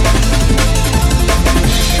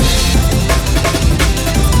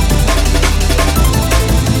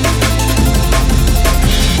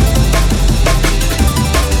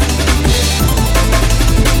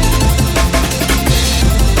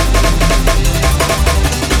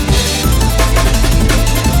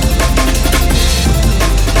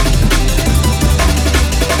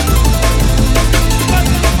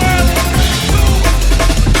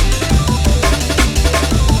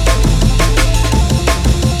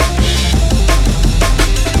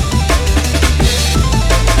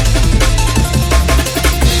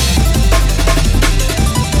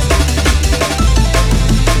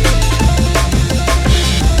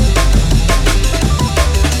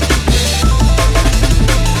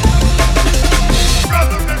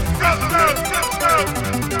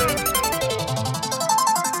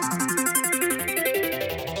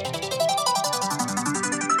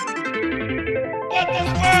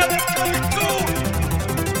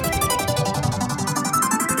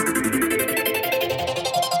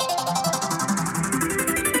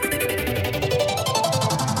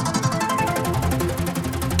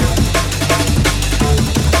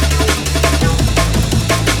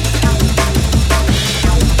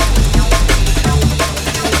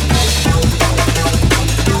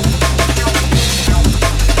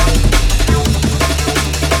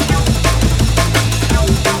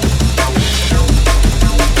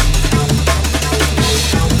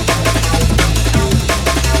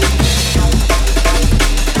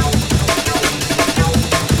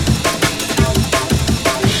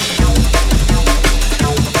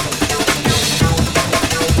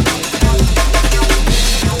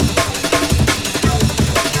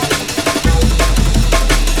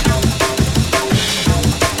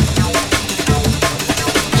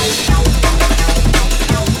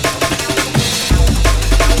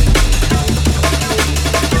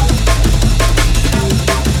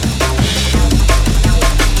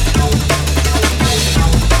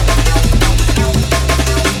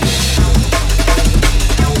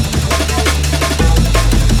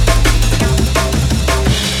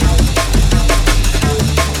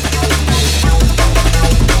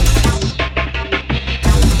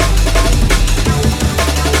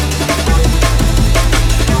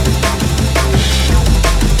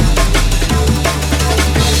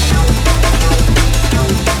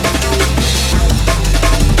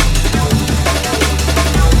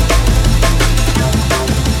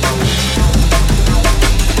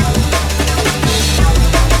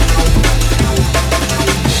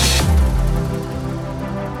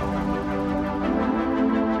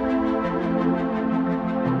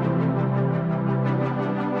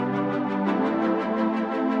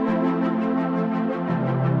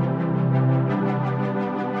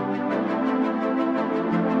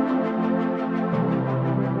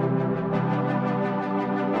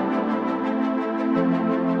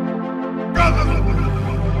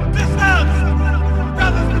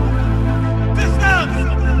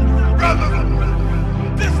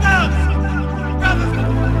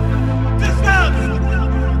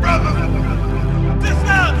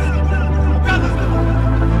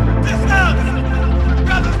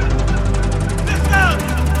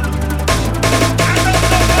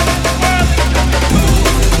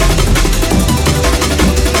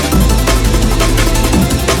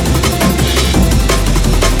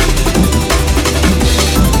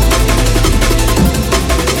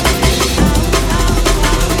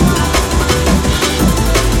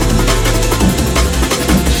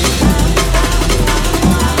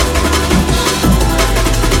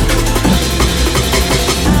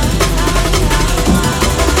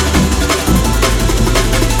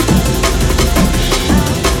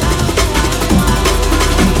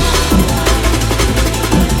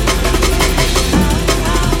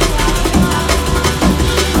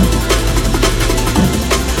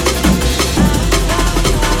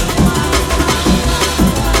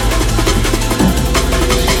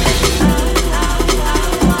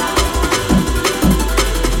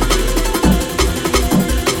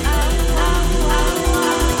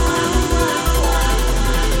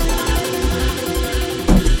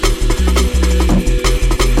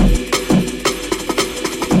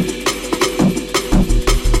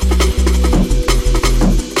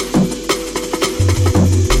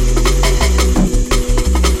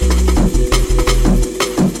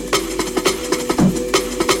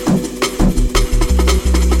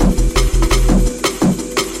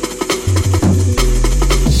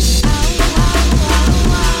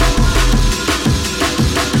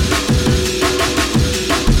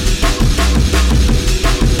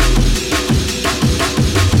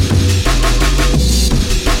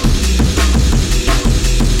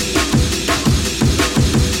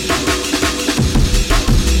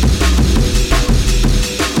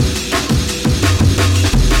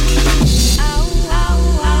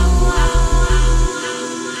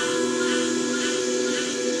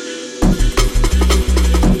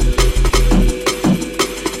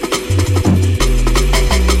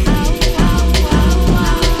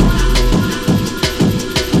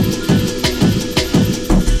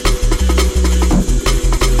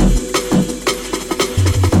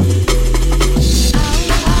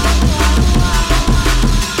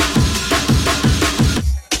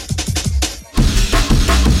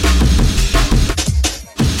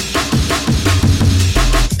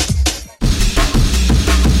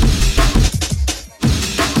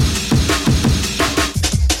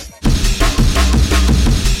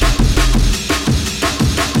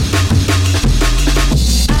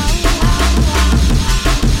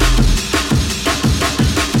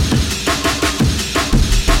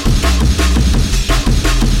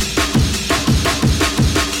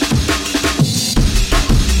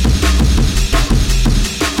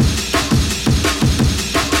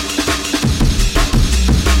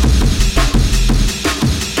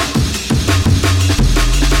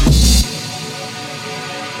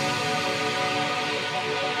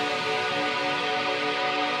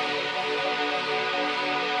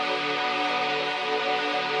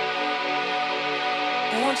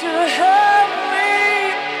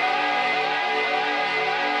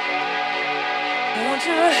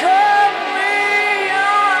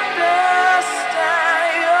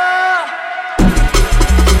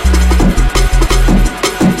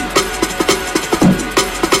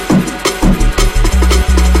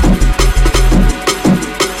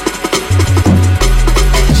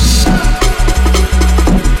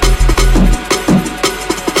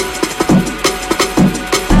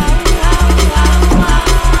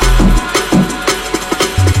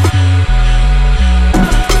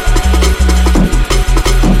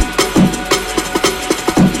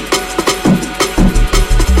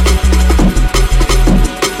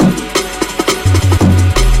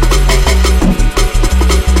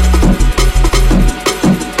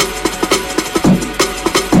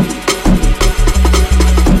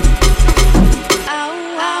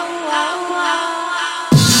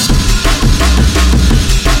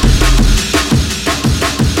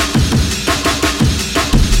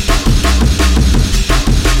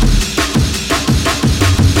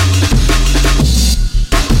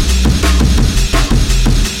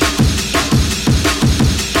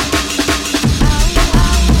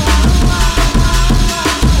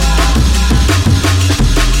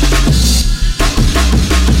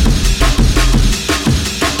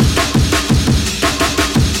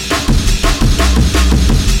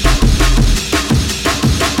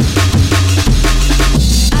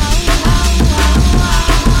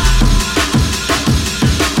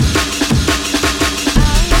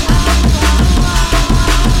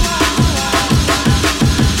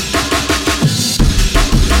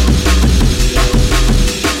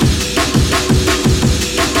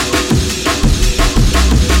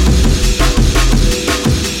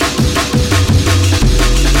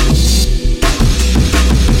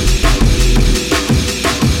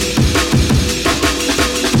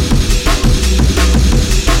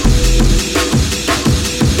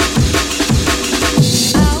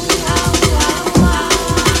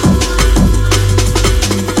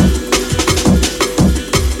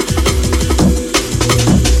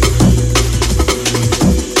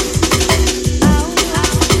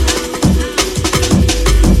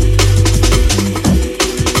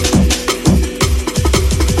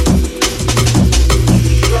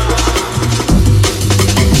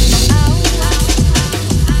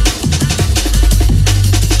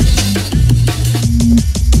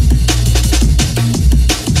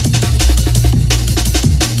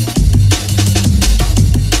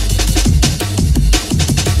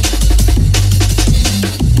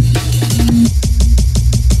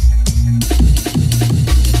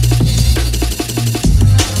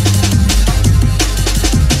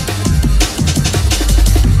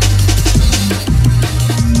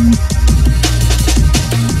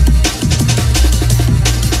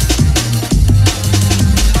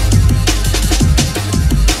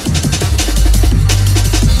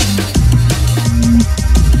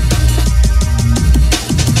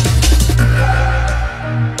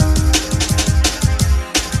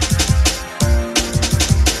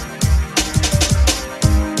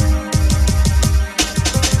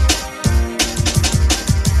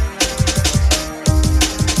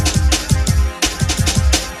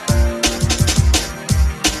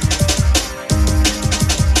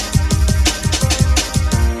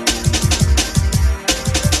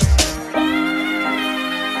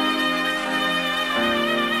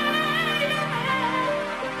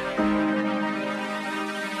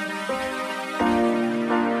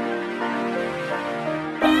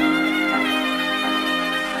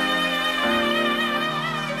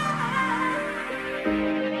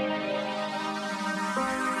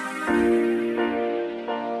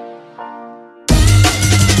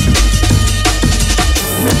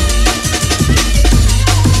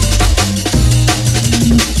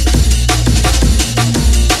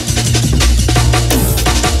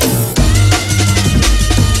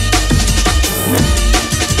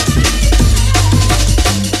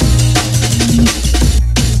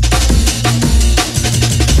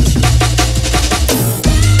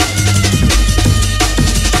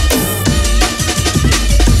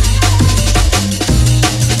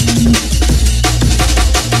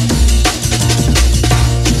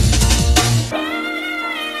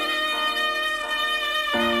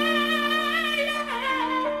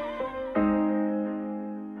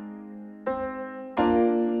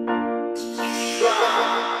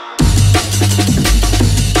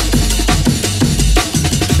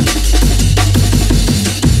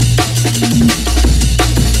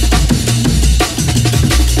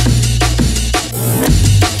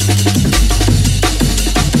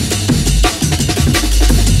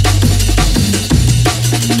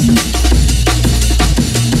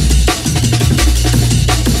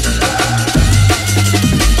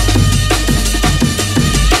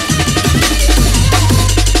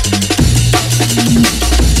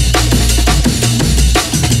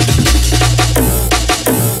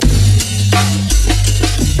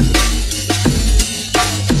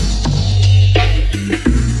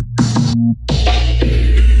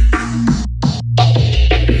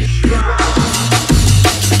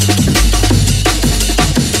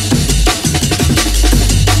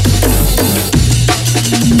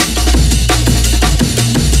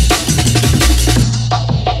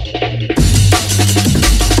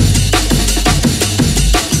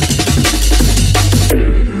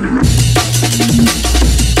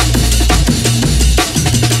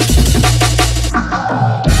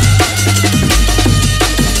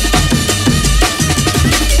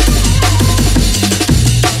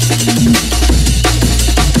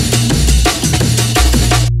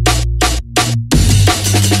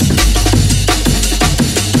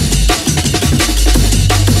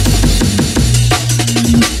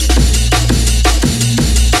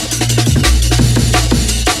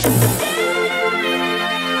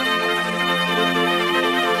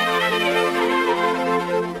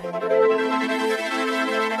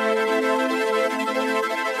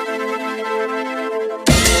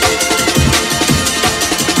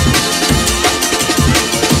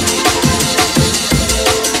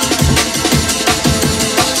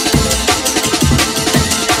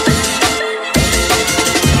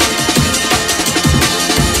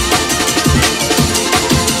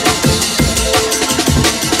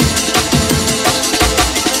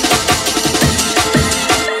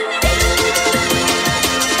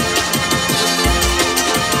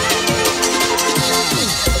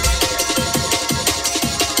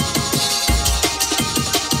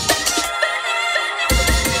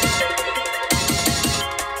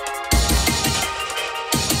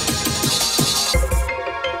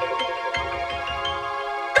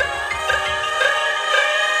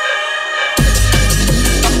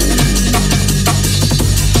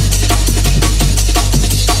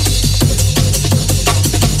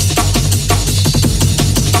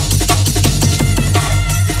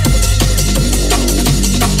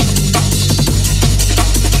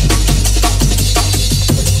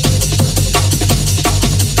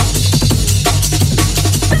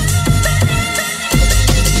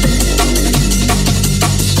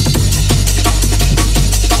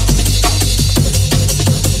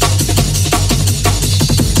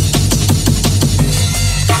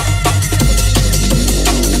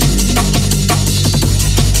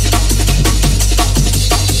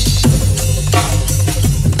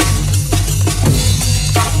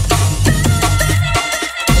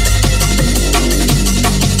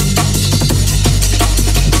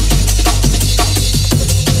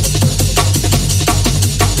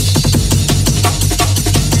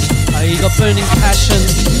 you got Burning Passion,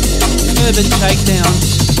 Urban Shakedown.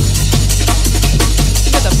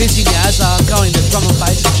 You got the Bizzie and Azza going to drum and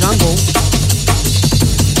bass and jungle.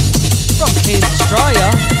 From Cairns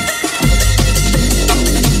Australia.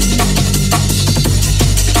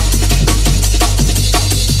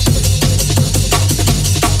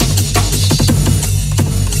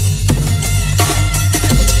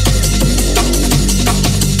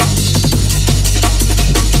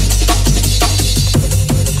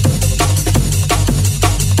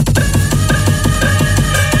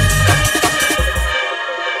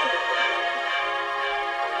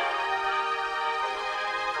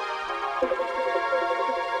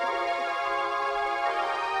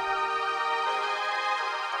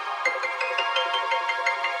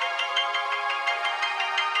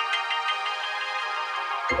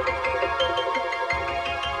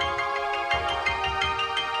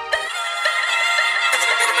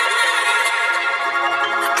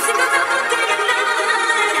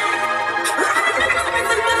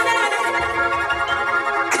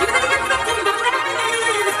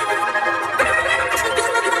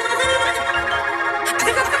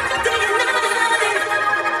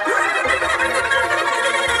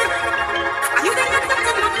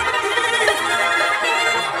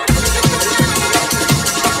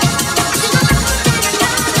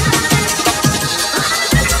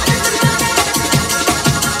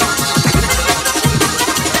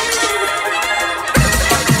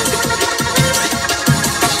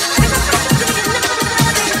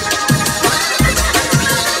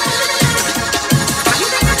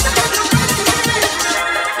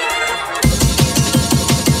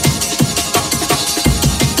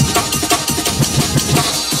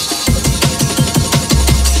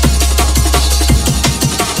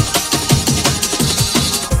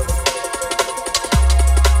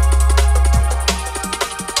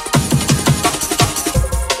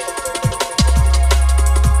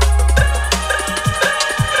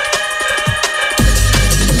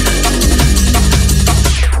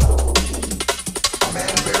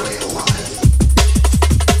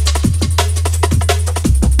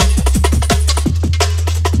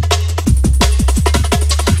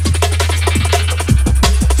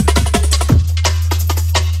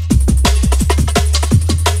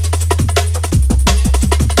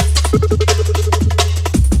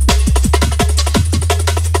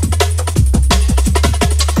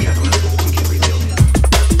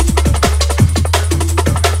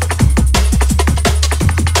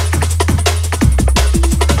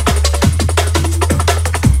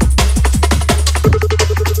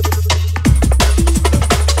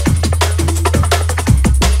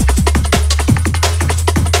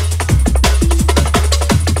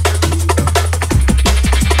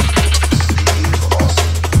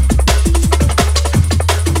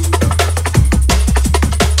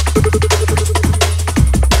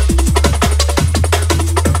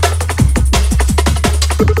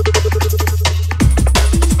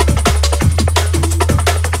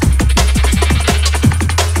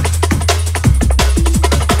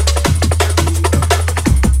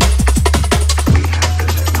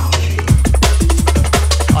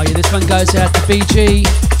 Goes out to BG.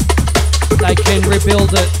 They can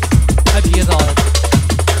rebuild it. Hope you get a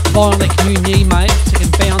bionic new knee, mate, so you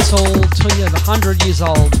can bounce all till you're 100 years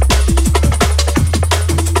old.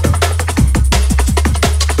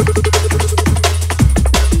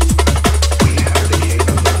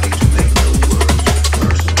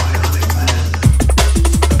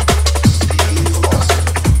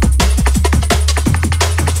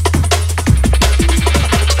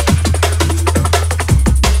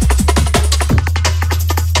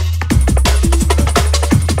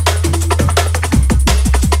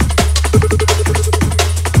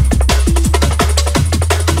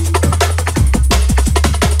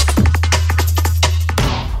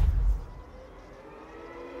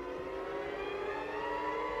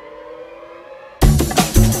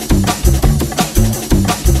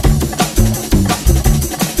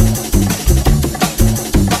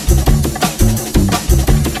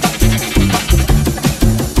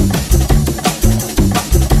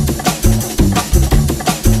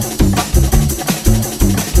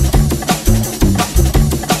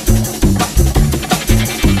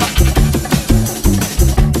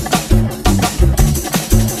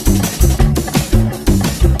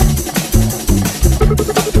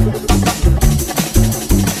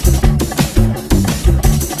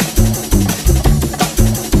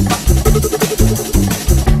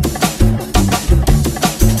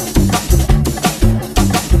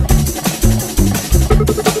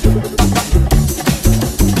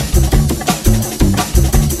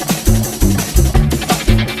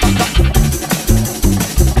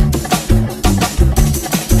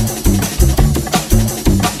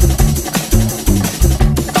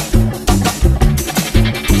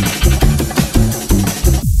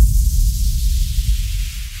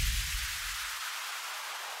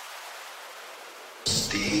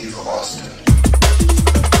 Steve Austin.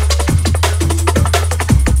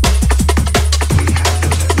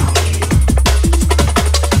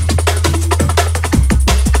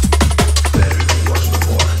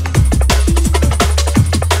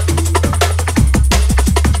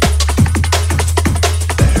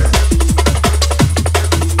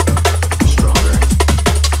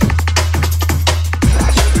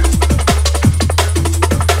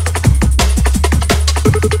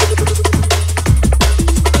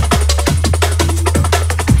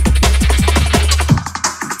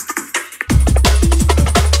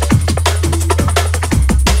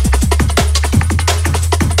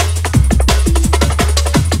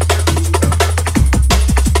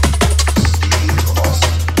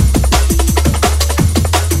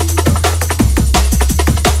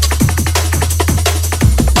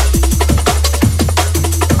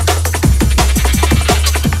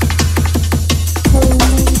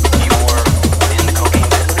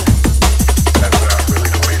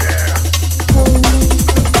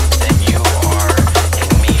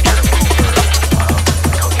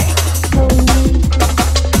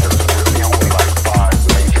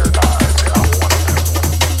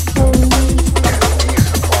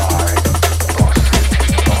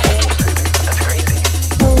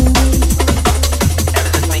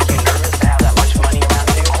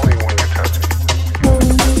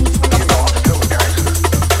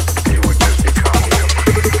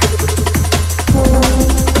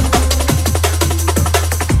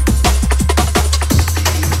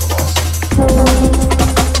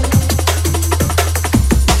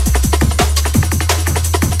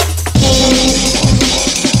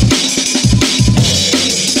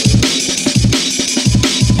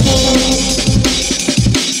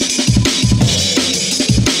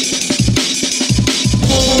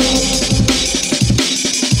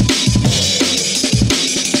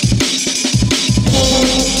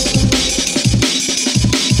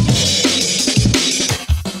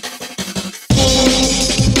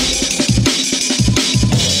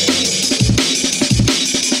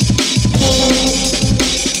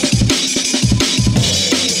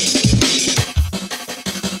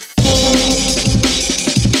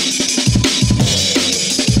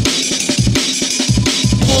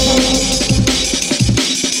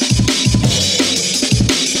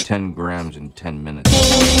 grams in 10 minutes.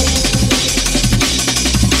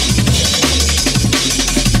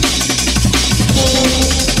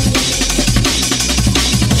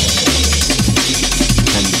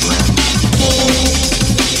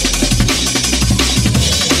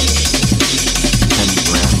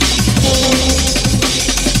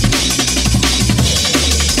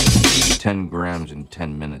 Grams in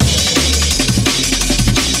 10 minutes.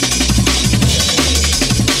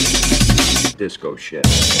 Disco shit.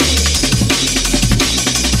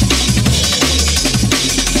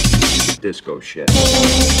 Disco shit.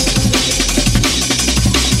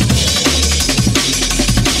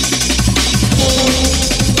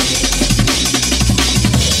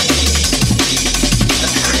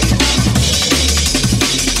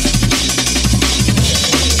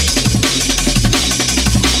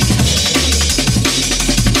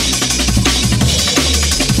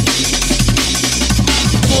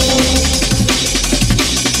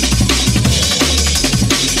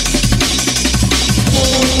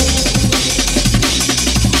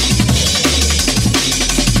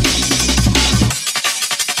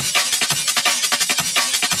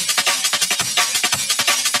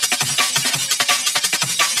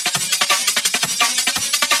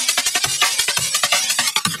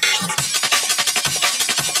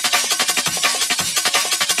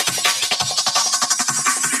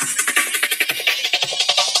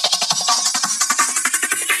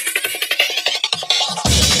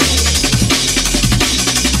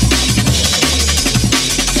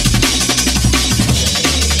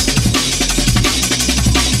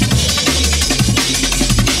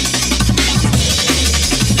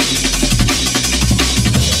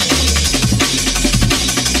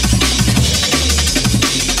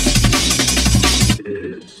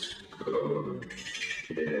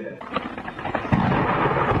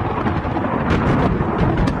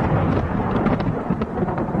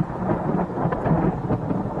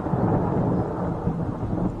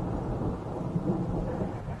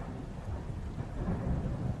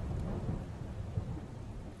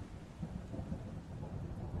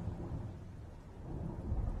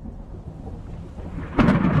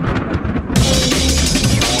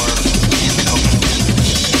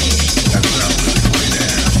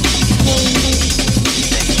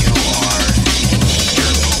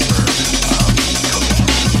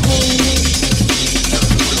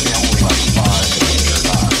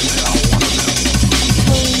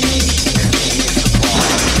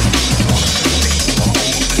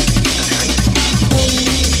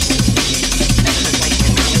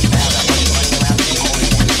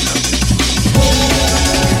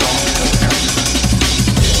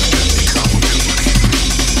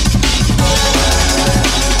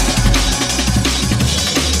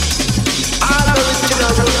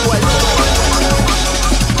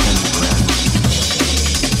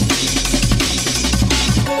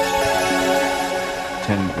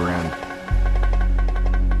 10 grand.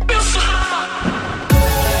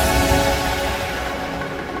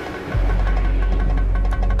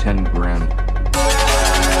 10 grand.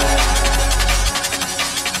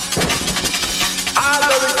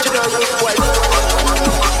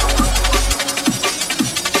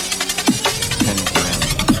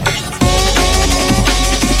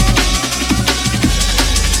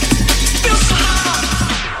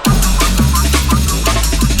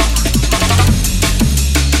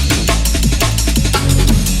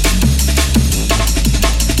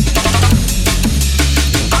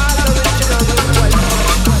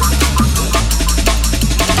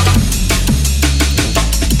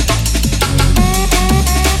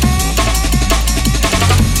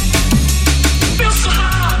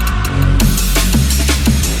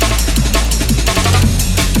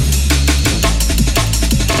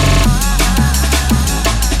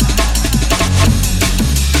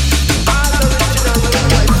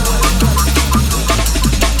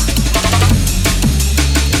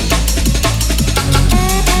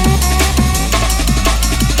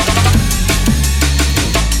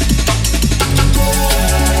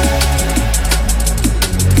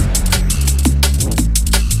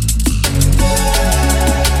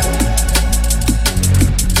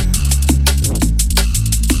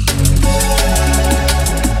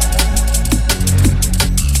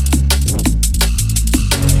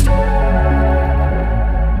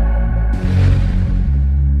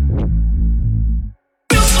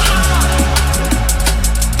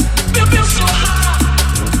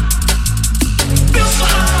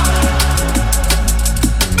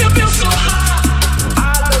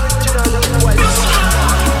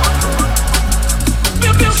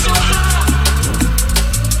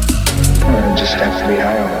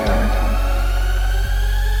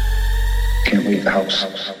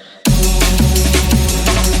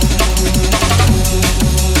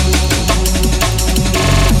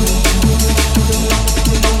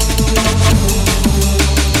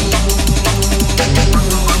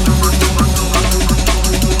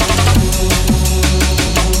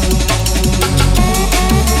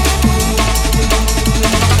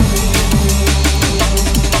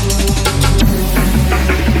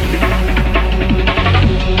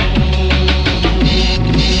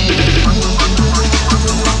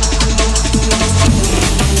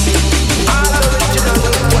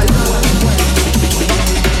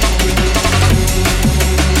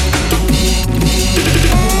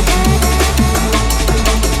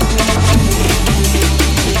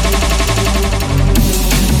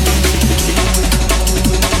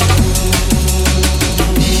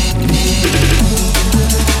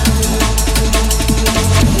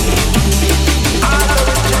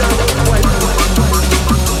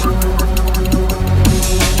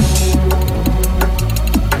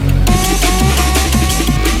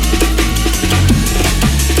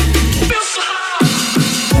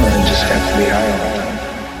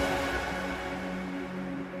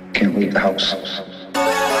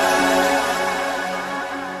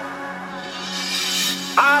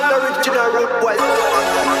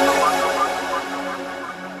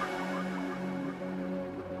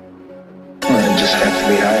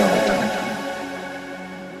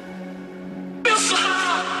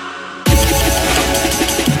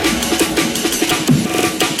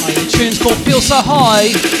 So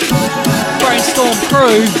high, Brainstorm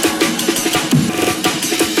crew.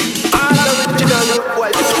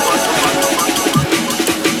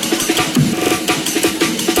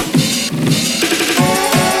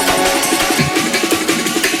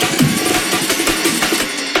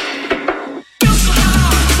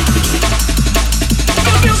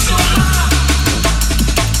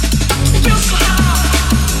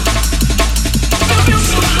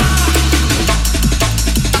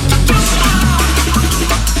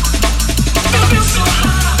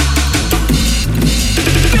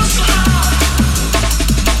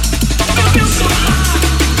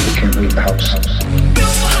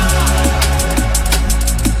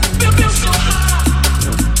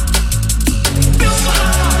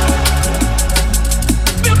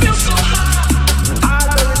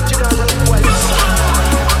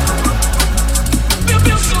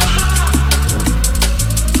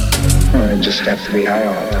 Have to be high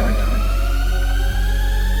all the time.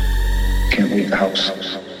 Can't leave the house.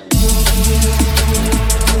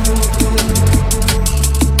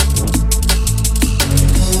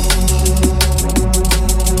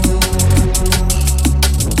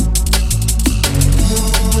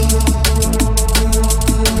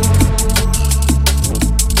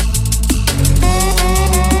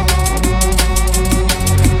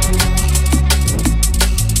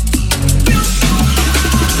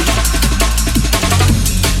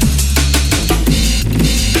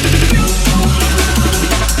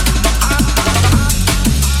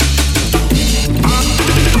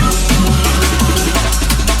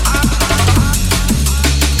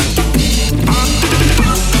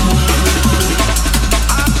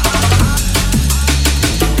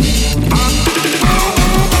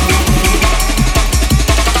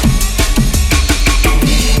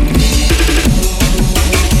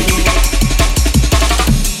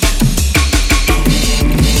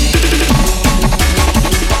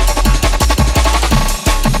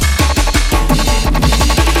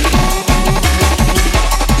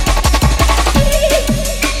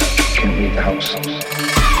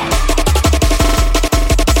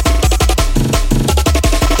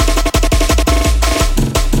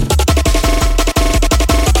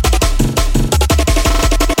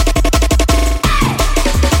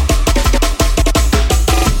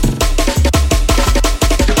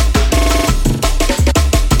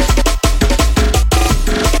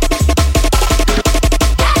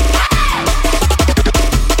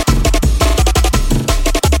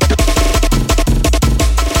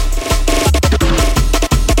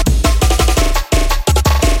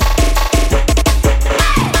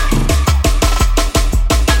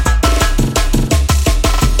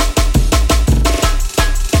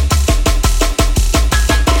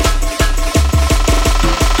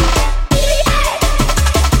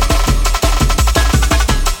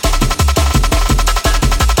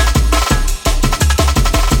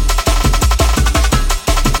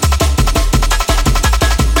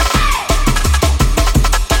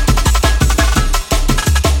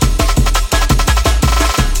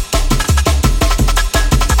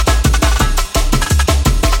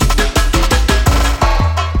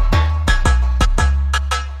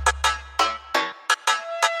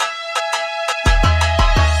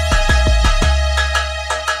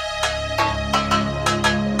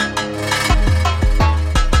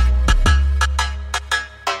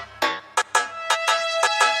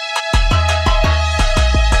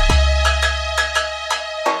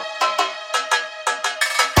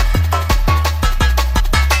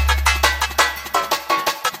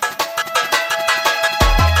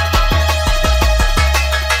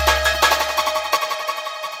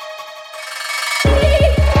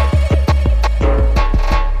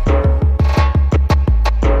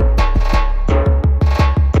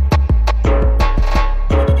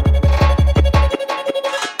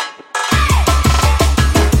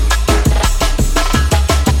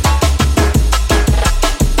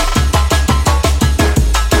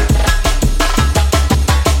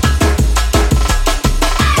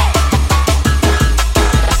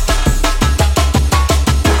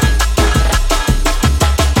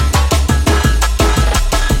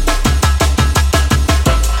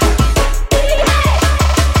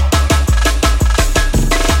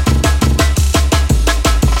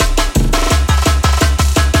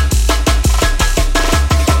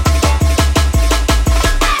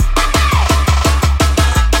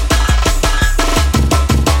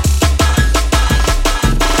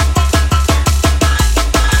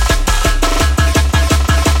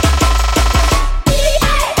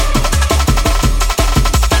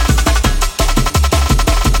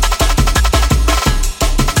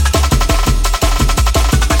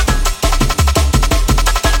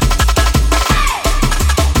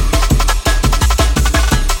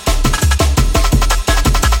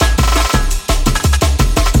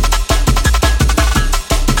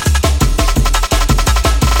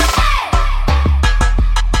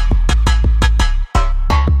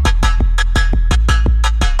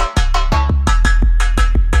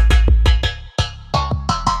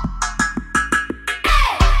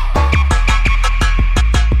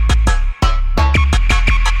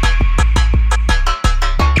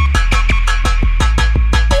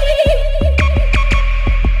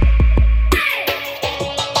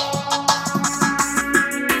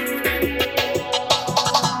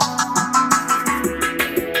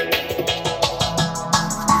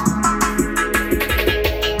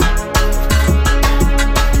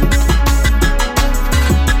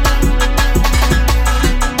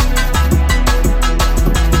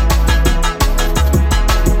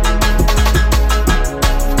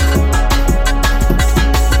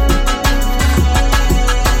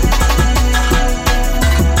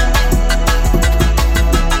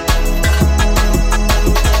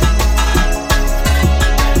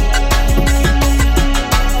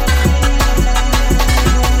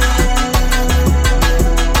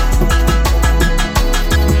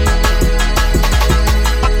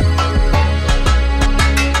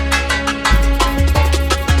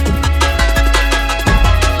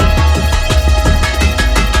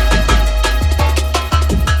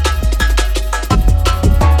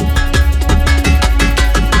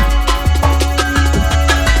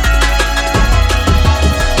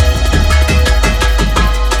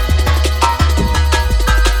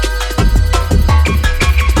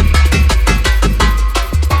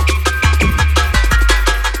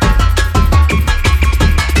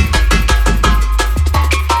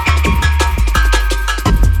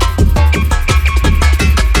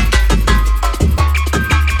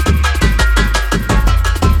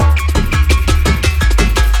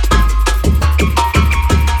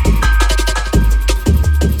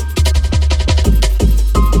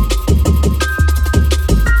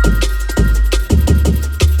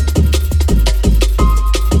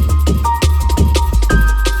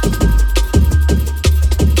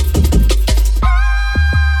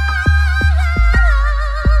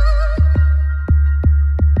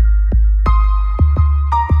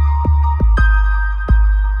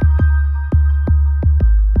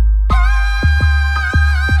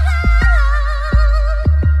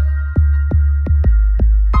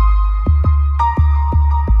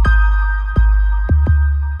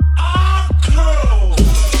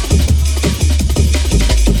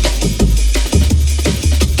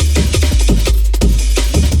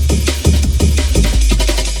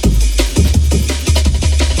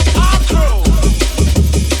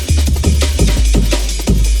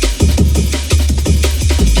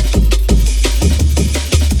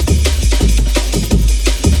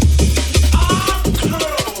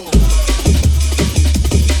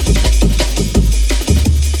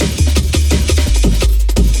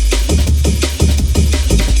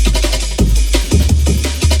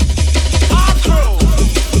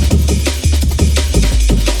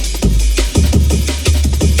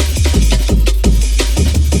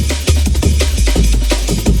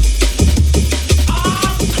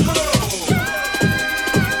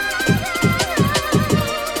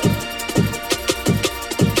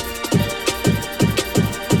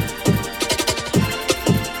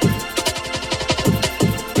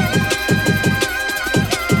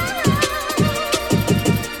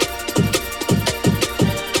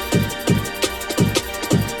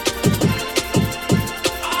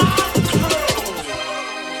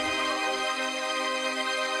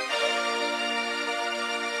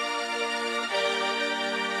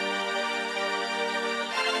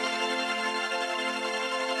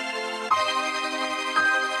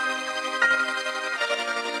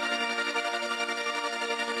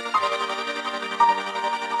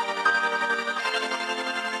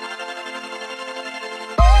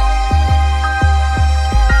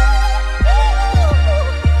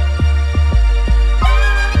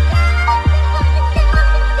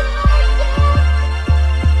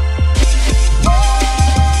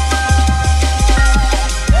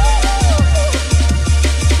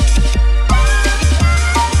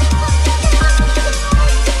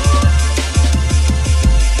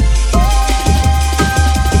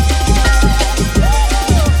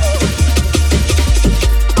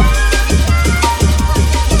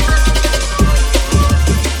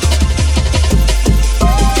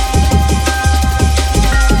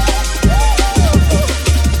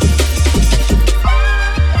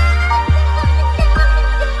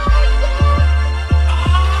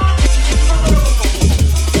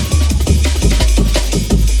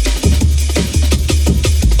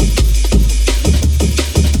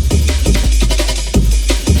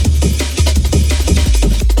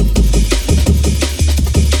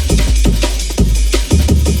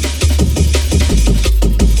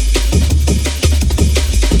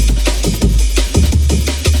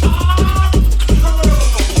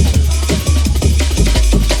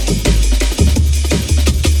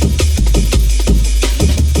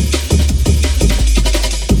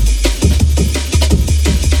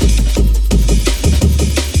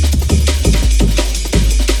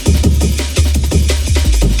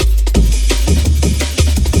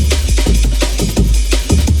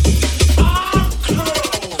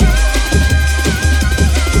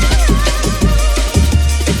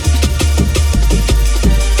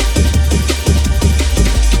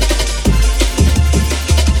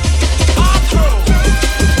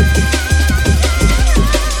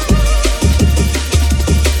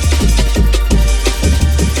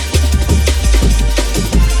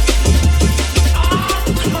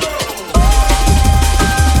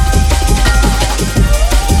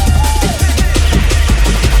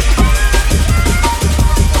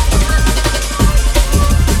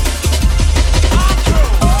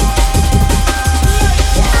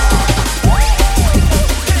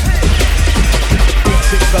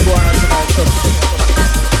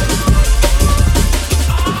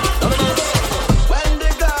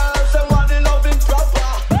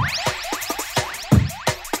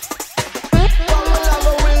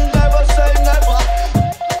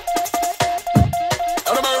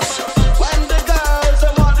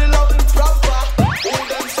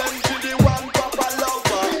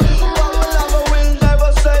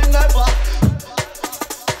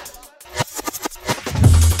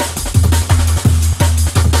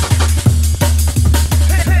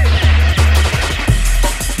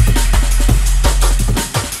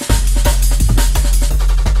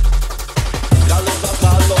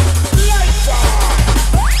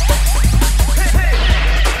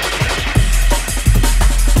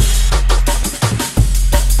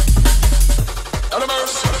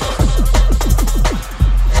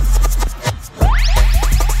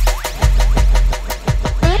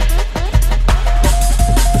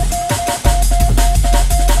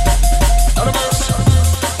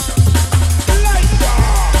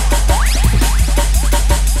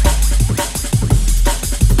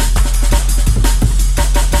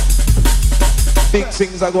 Big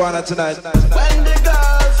things are going on tonight. When the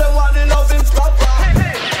girls say what they love is proper.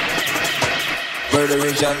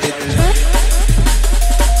 Murderage and it.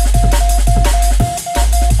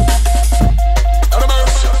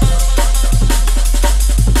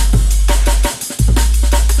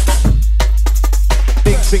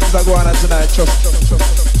 Big things are going on tonight. Trust.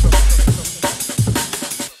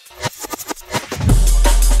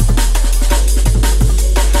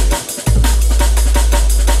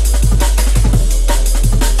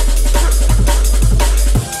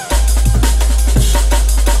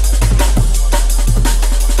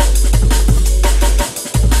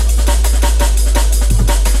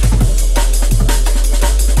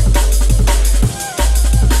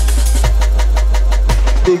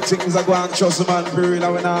 Big things are going, trust man, for real,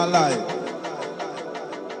 and we not lie.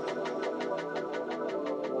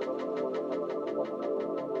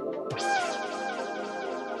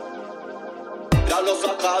 Y'all love a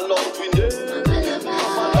call out with them.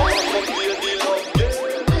 Mama love a come play the love game.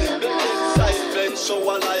 The excitement show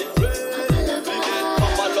a like rain. Forget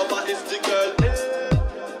mama love a is the girl name.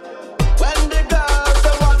 When the girls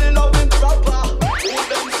say what they love is proper, who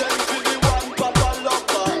them send to the one papa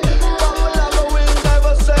lover. Mama love will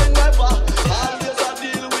never say never. Always a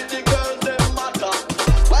deal with the girls them matter.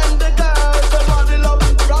 When the girls say what they love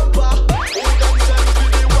is proper, who them send to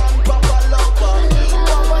the one papa lover.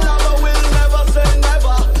 Mama love will never say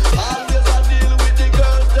never. Always a deal with the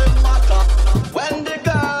girls them matter. When the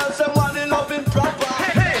girls say what they love is proper.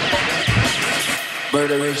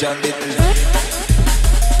 Murderage and it.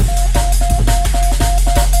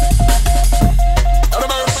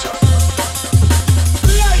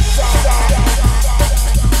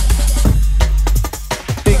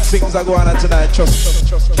 Big things are going on tonight,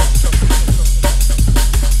 trust.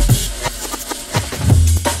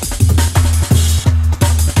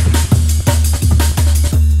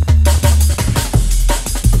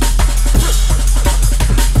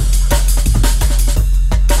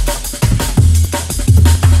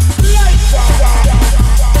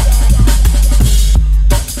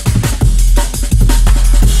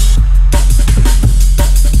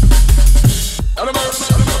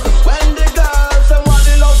 When the girls say what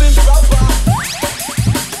they love is proper.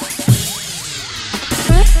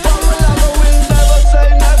 Mama lover will never say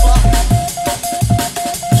never.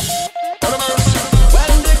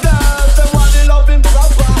 When the girls say what they love is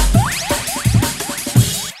proper.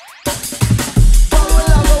 Mama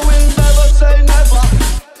lover will never say never.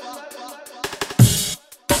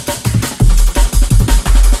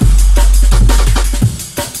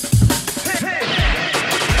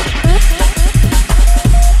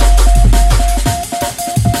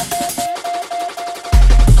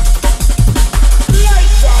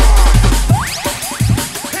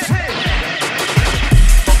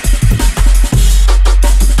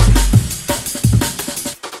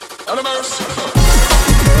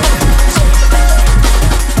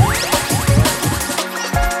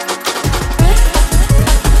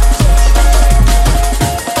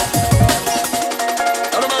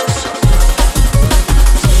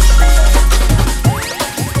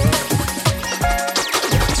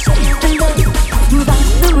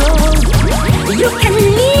 You can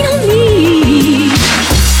lean on me.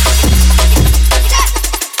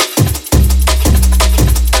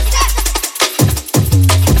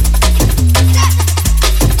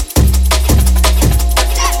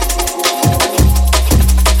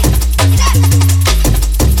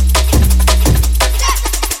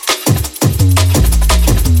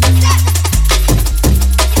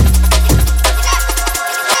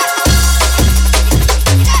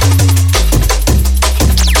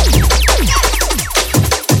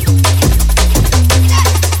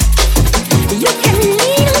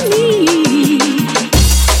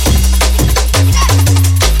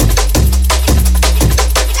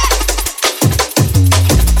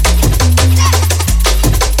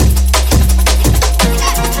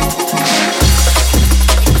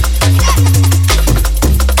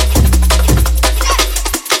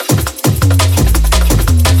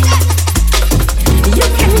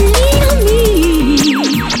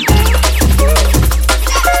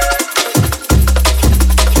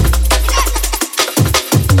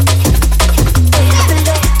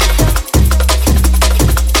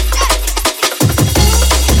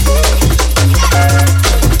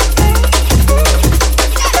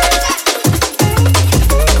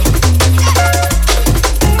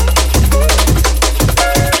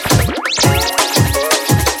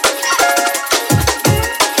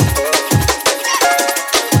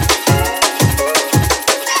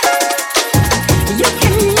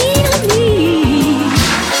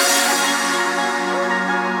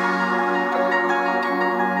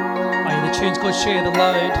 tune's called Share the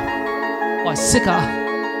Load by Sicker.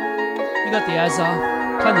 You got the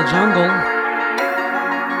Azza, playing the jungle.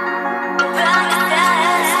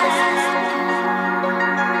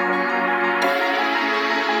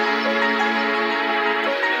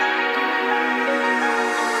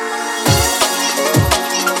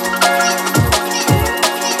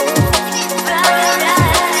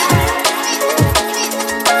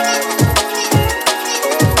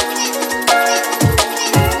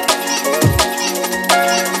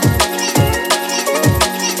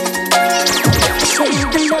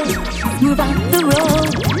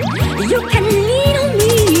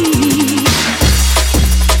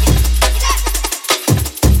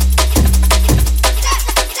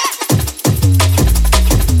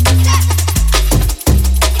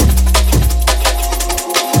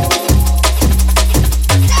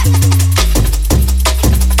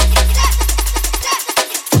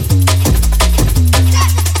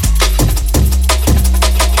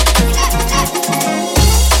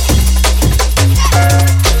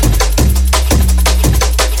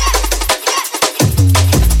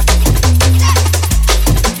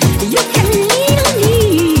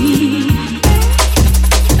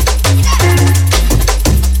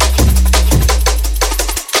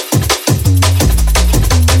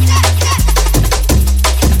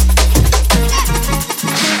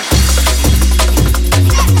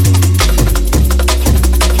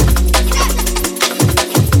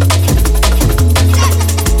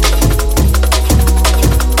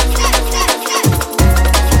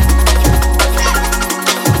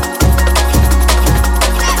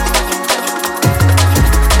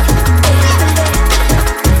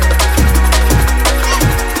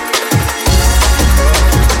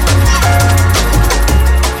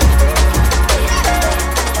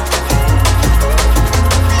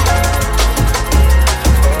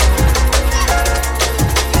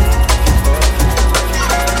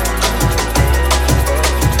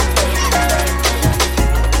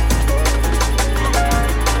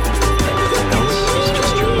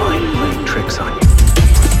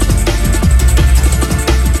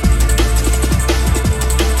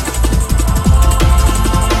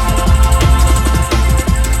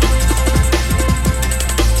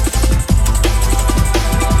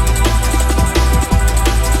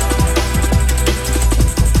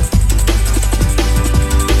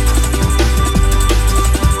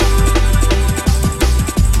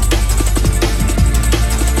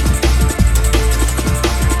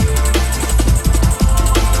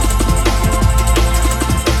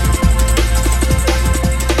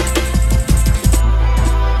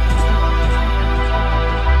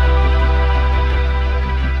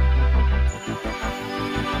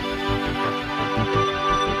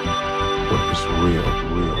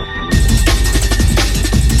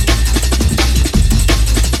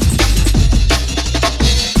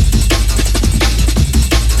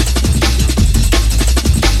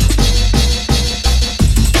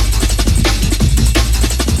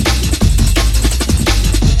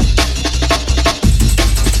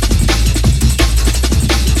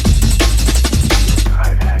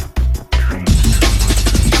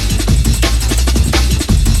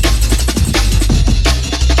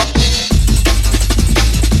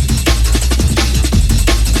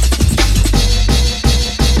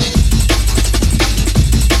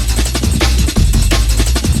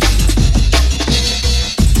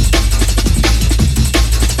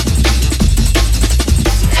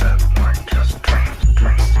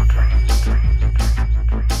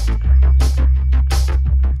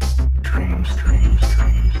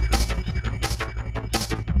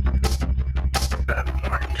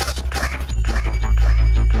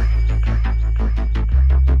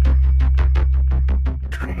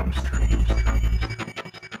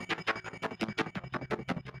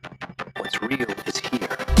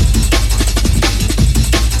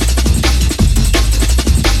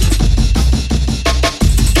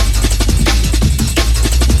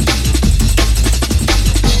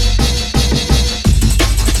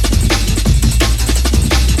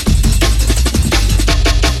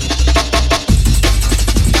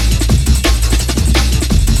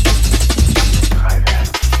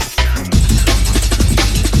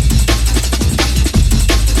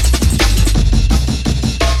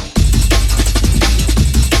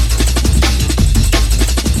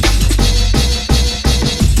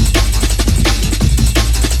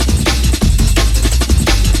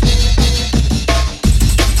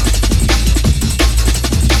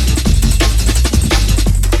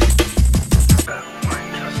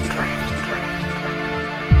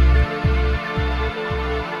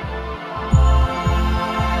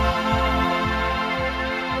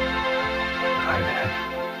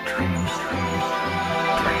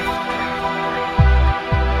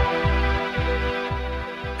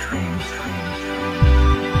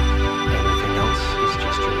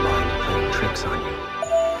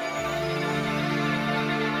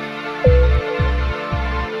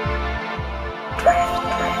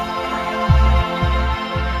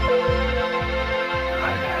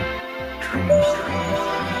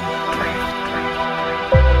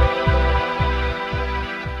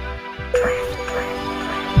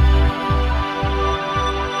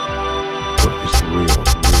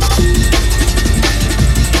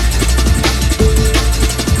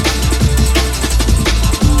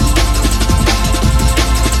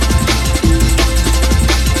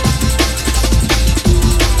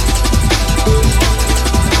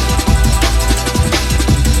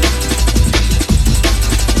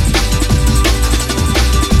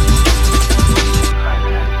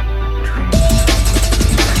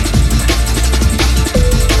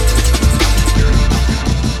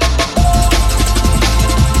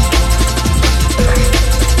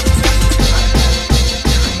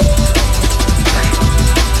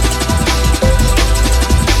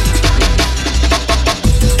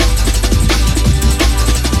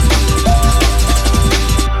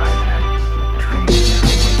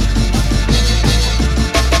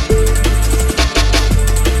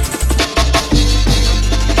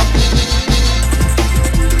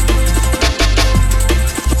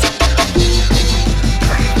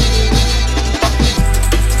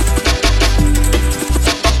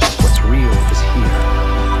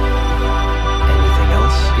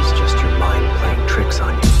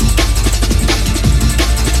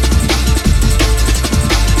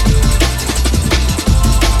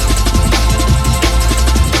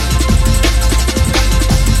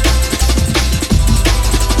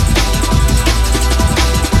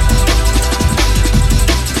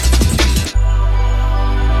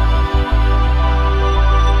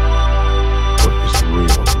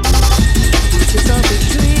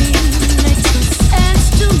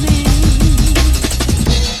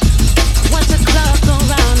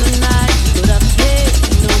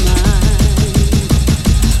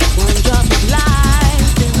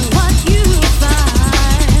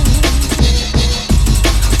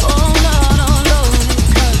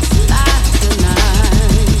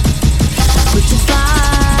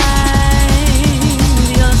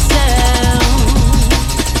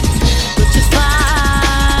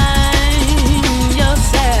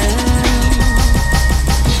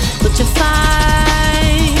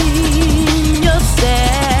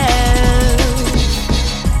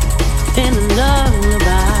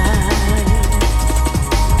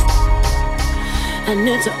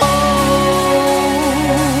 it's oh,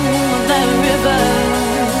 that river.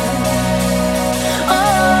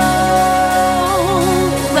 Oh,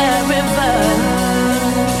 that river.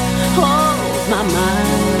 Oh, my mind.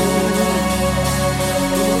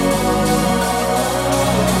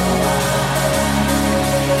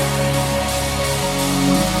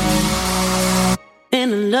 In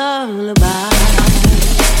a lullaby.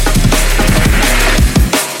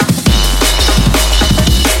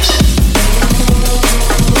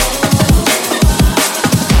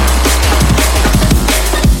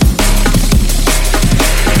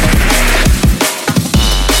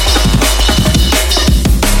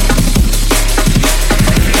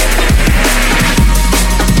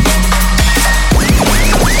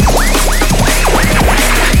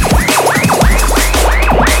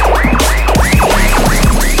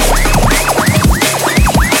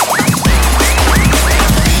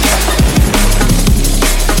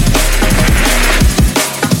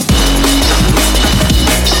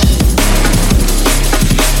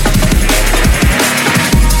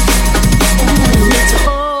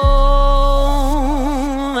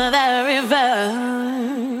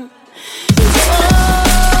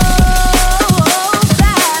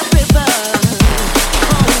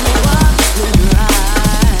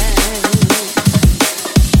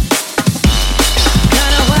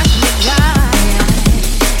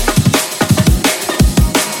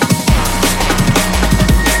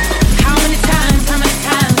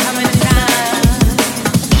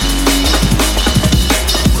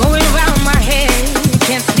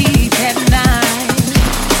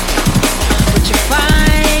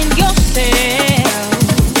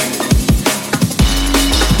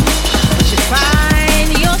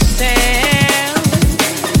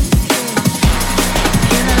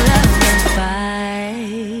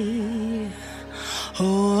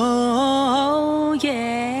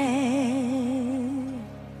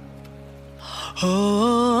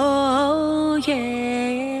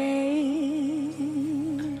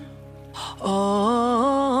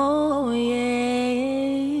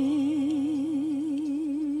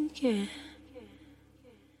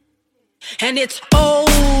 And it's oh,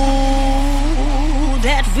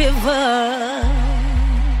 that river.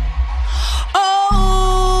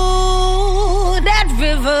 Oh, that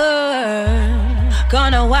river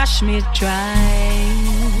gonna wash me dry.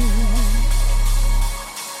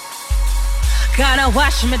 Gonna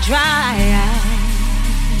wash me dry.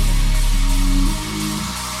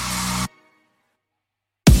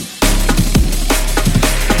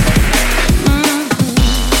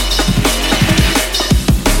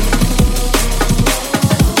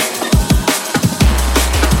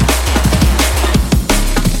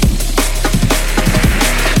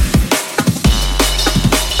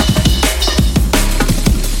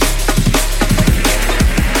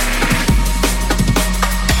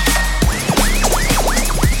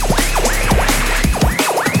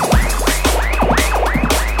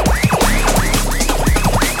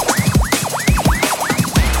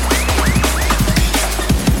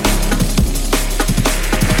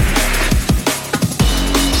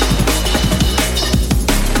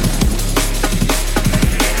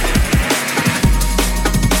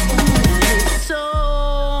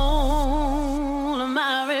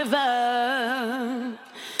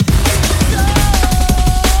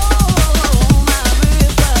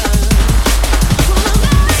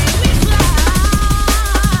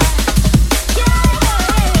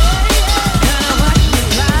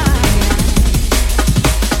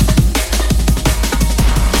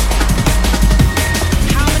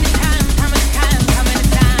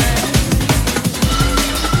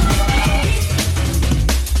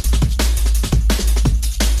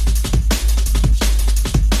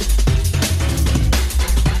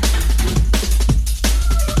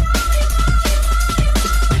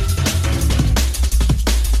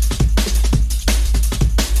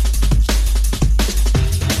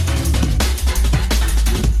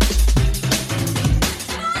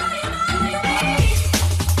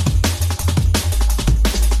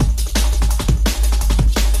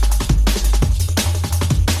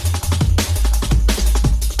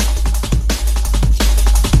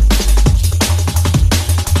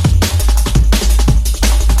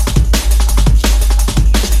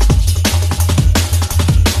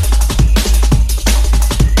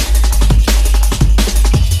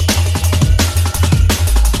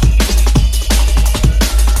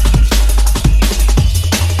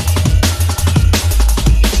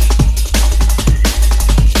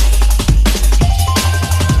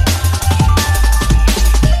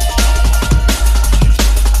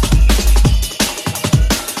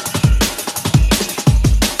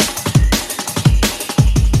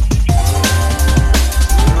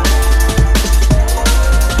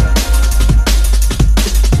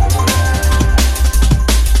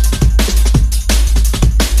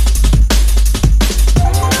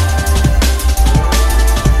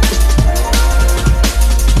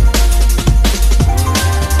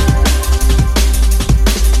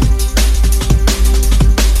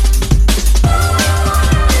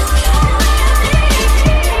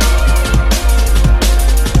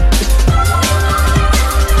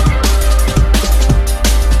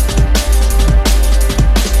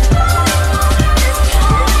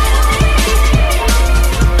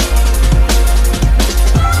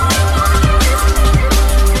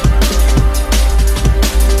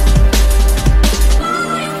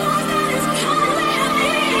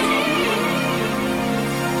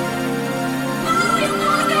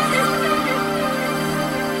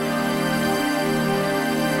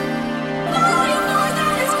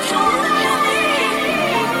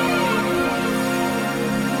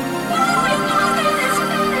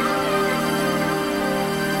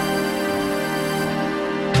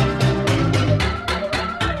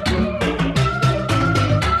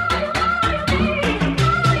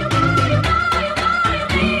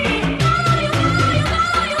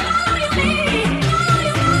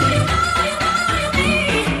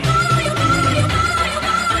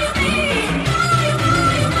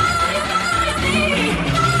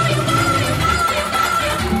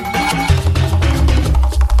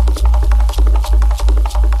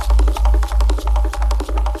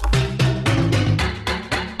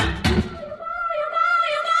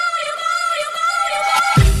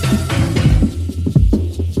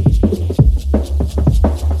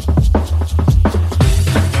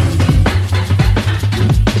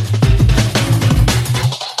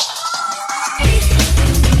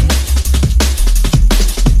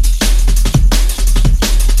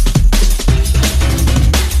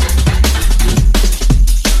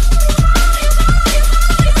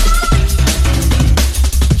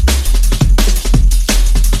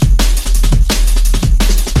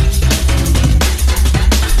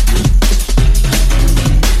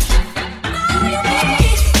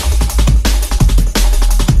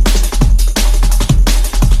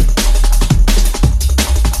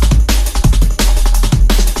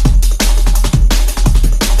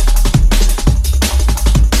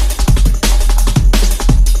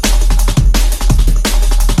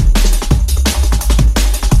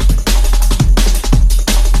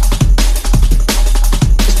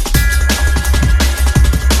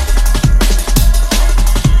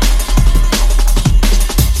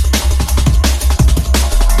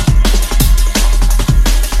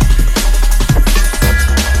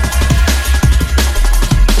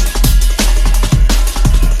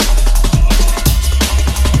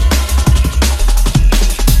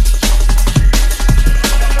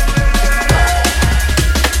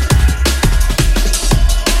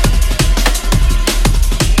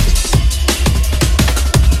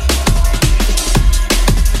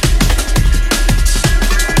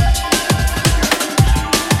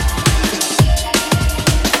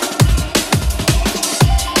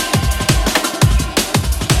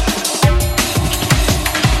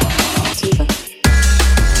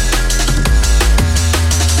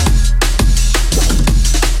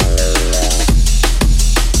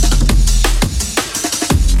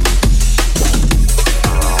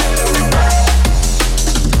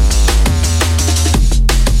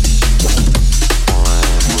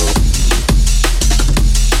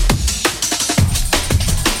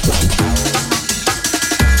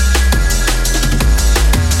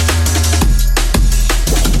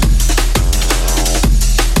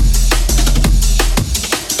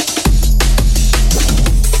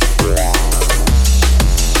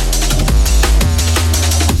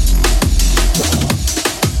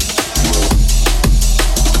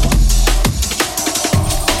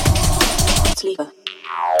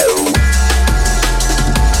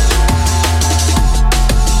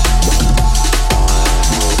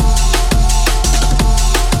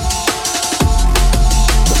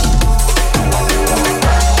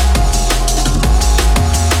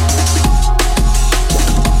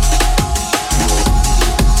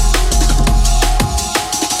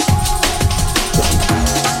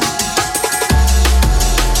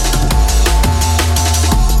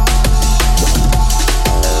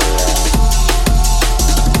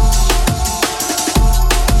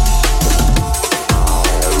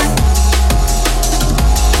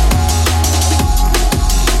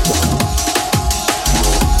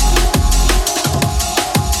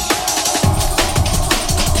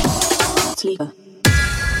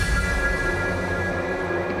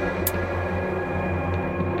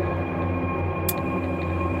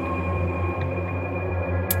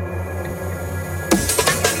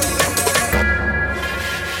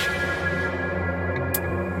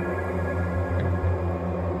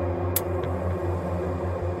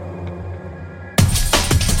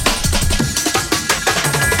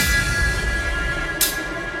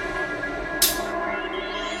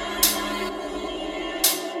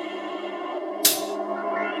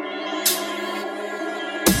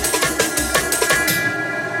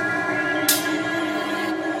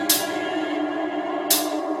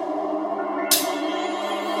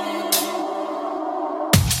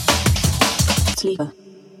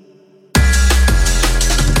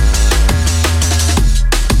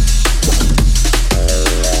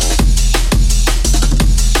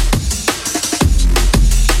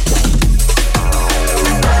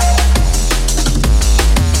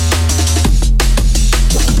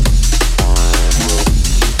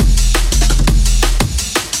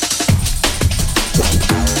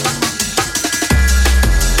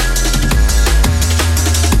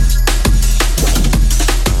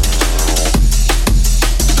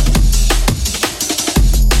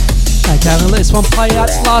 Down to let this one play out.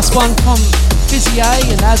 Last one from Bizzie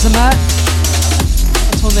and Azza.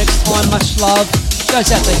 Until next time, much love.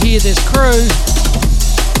 Goes out to Hear This crew.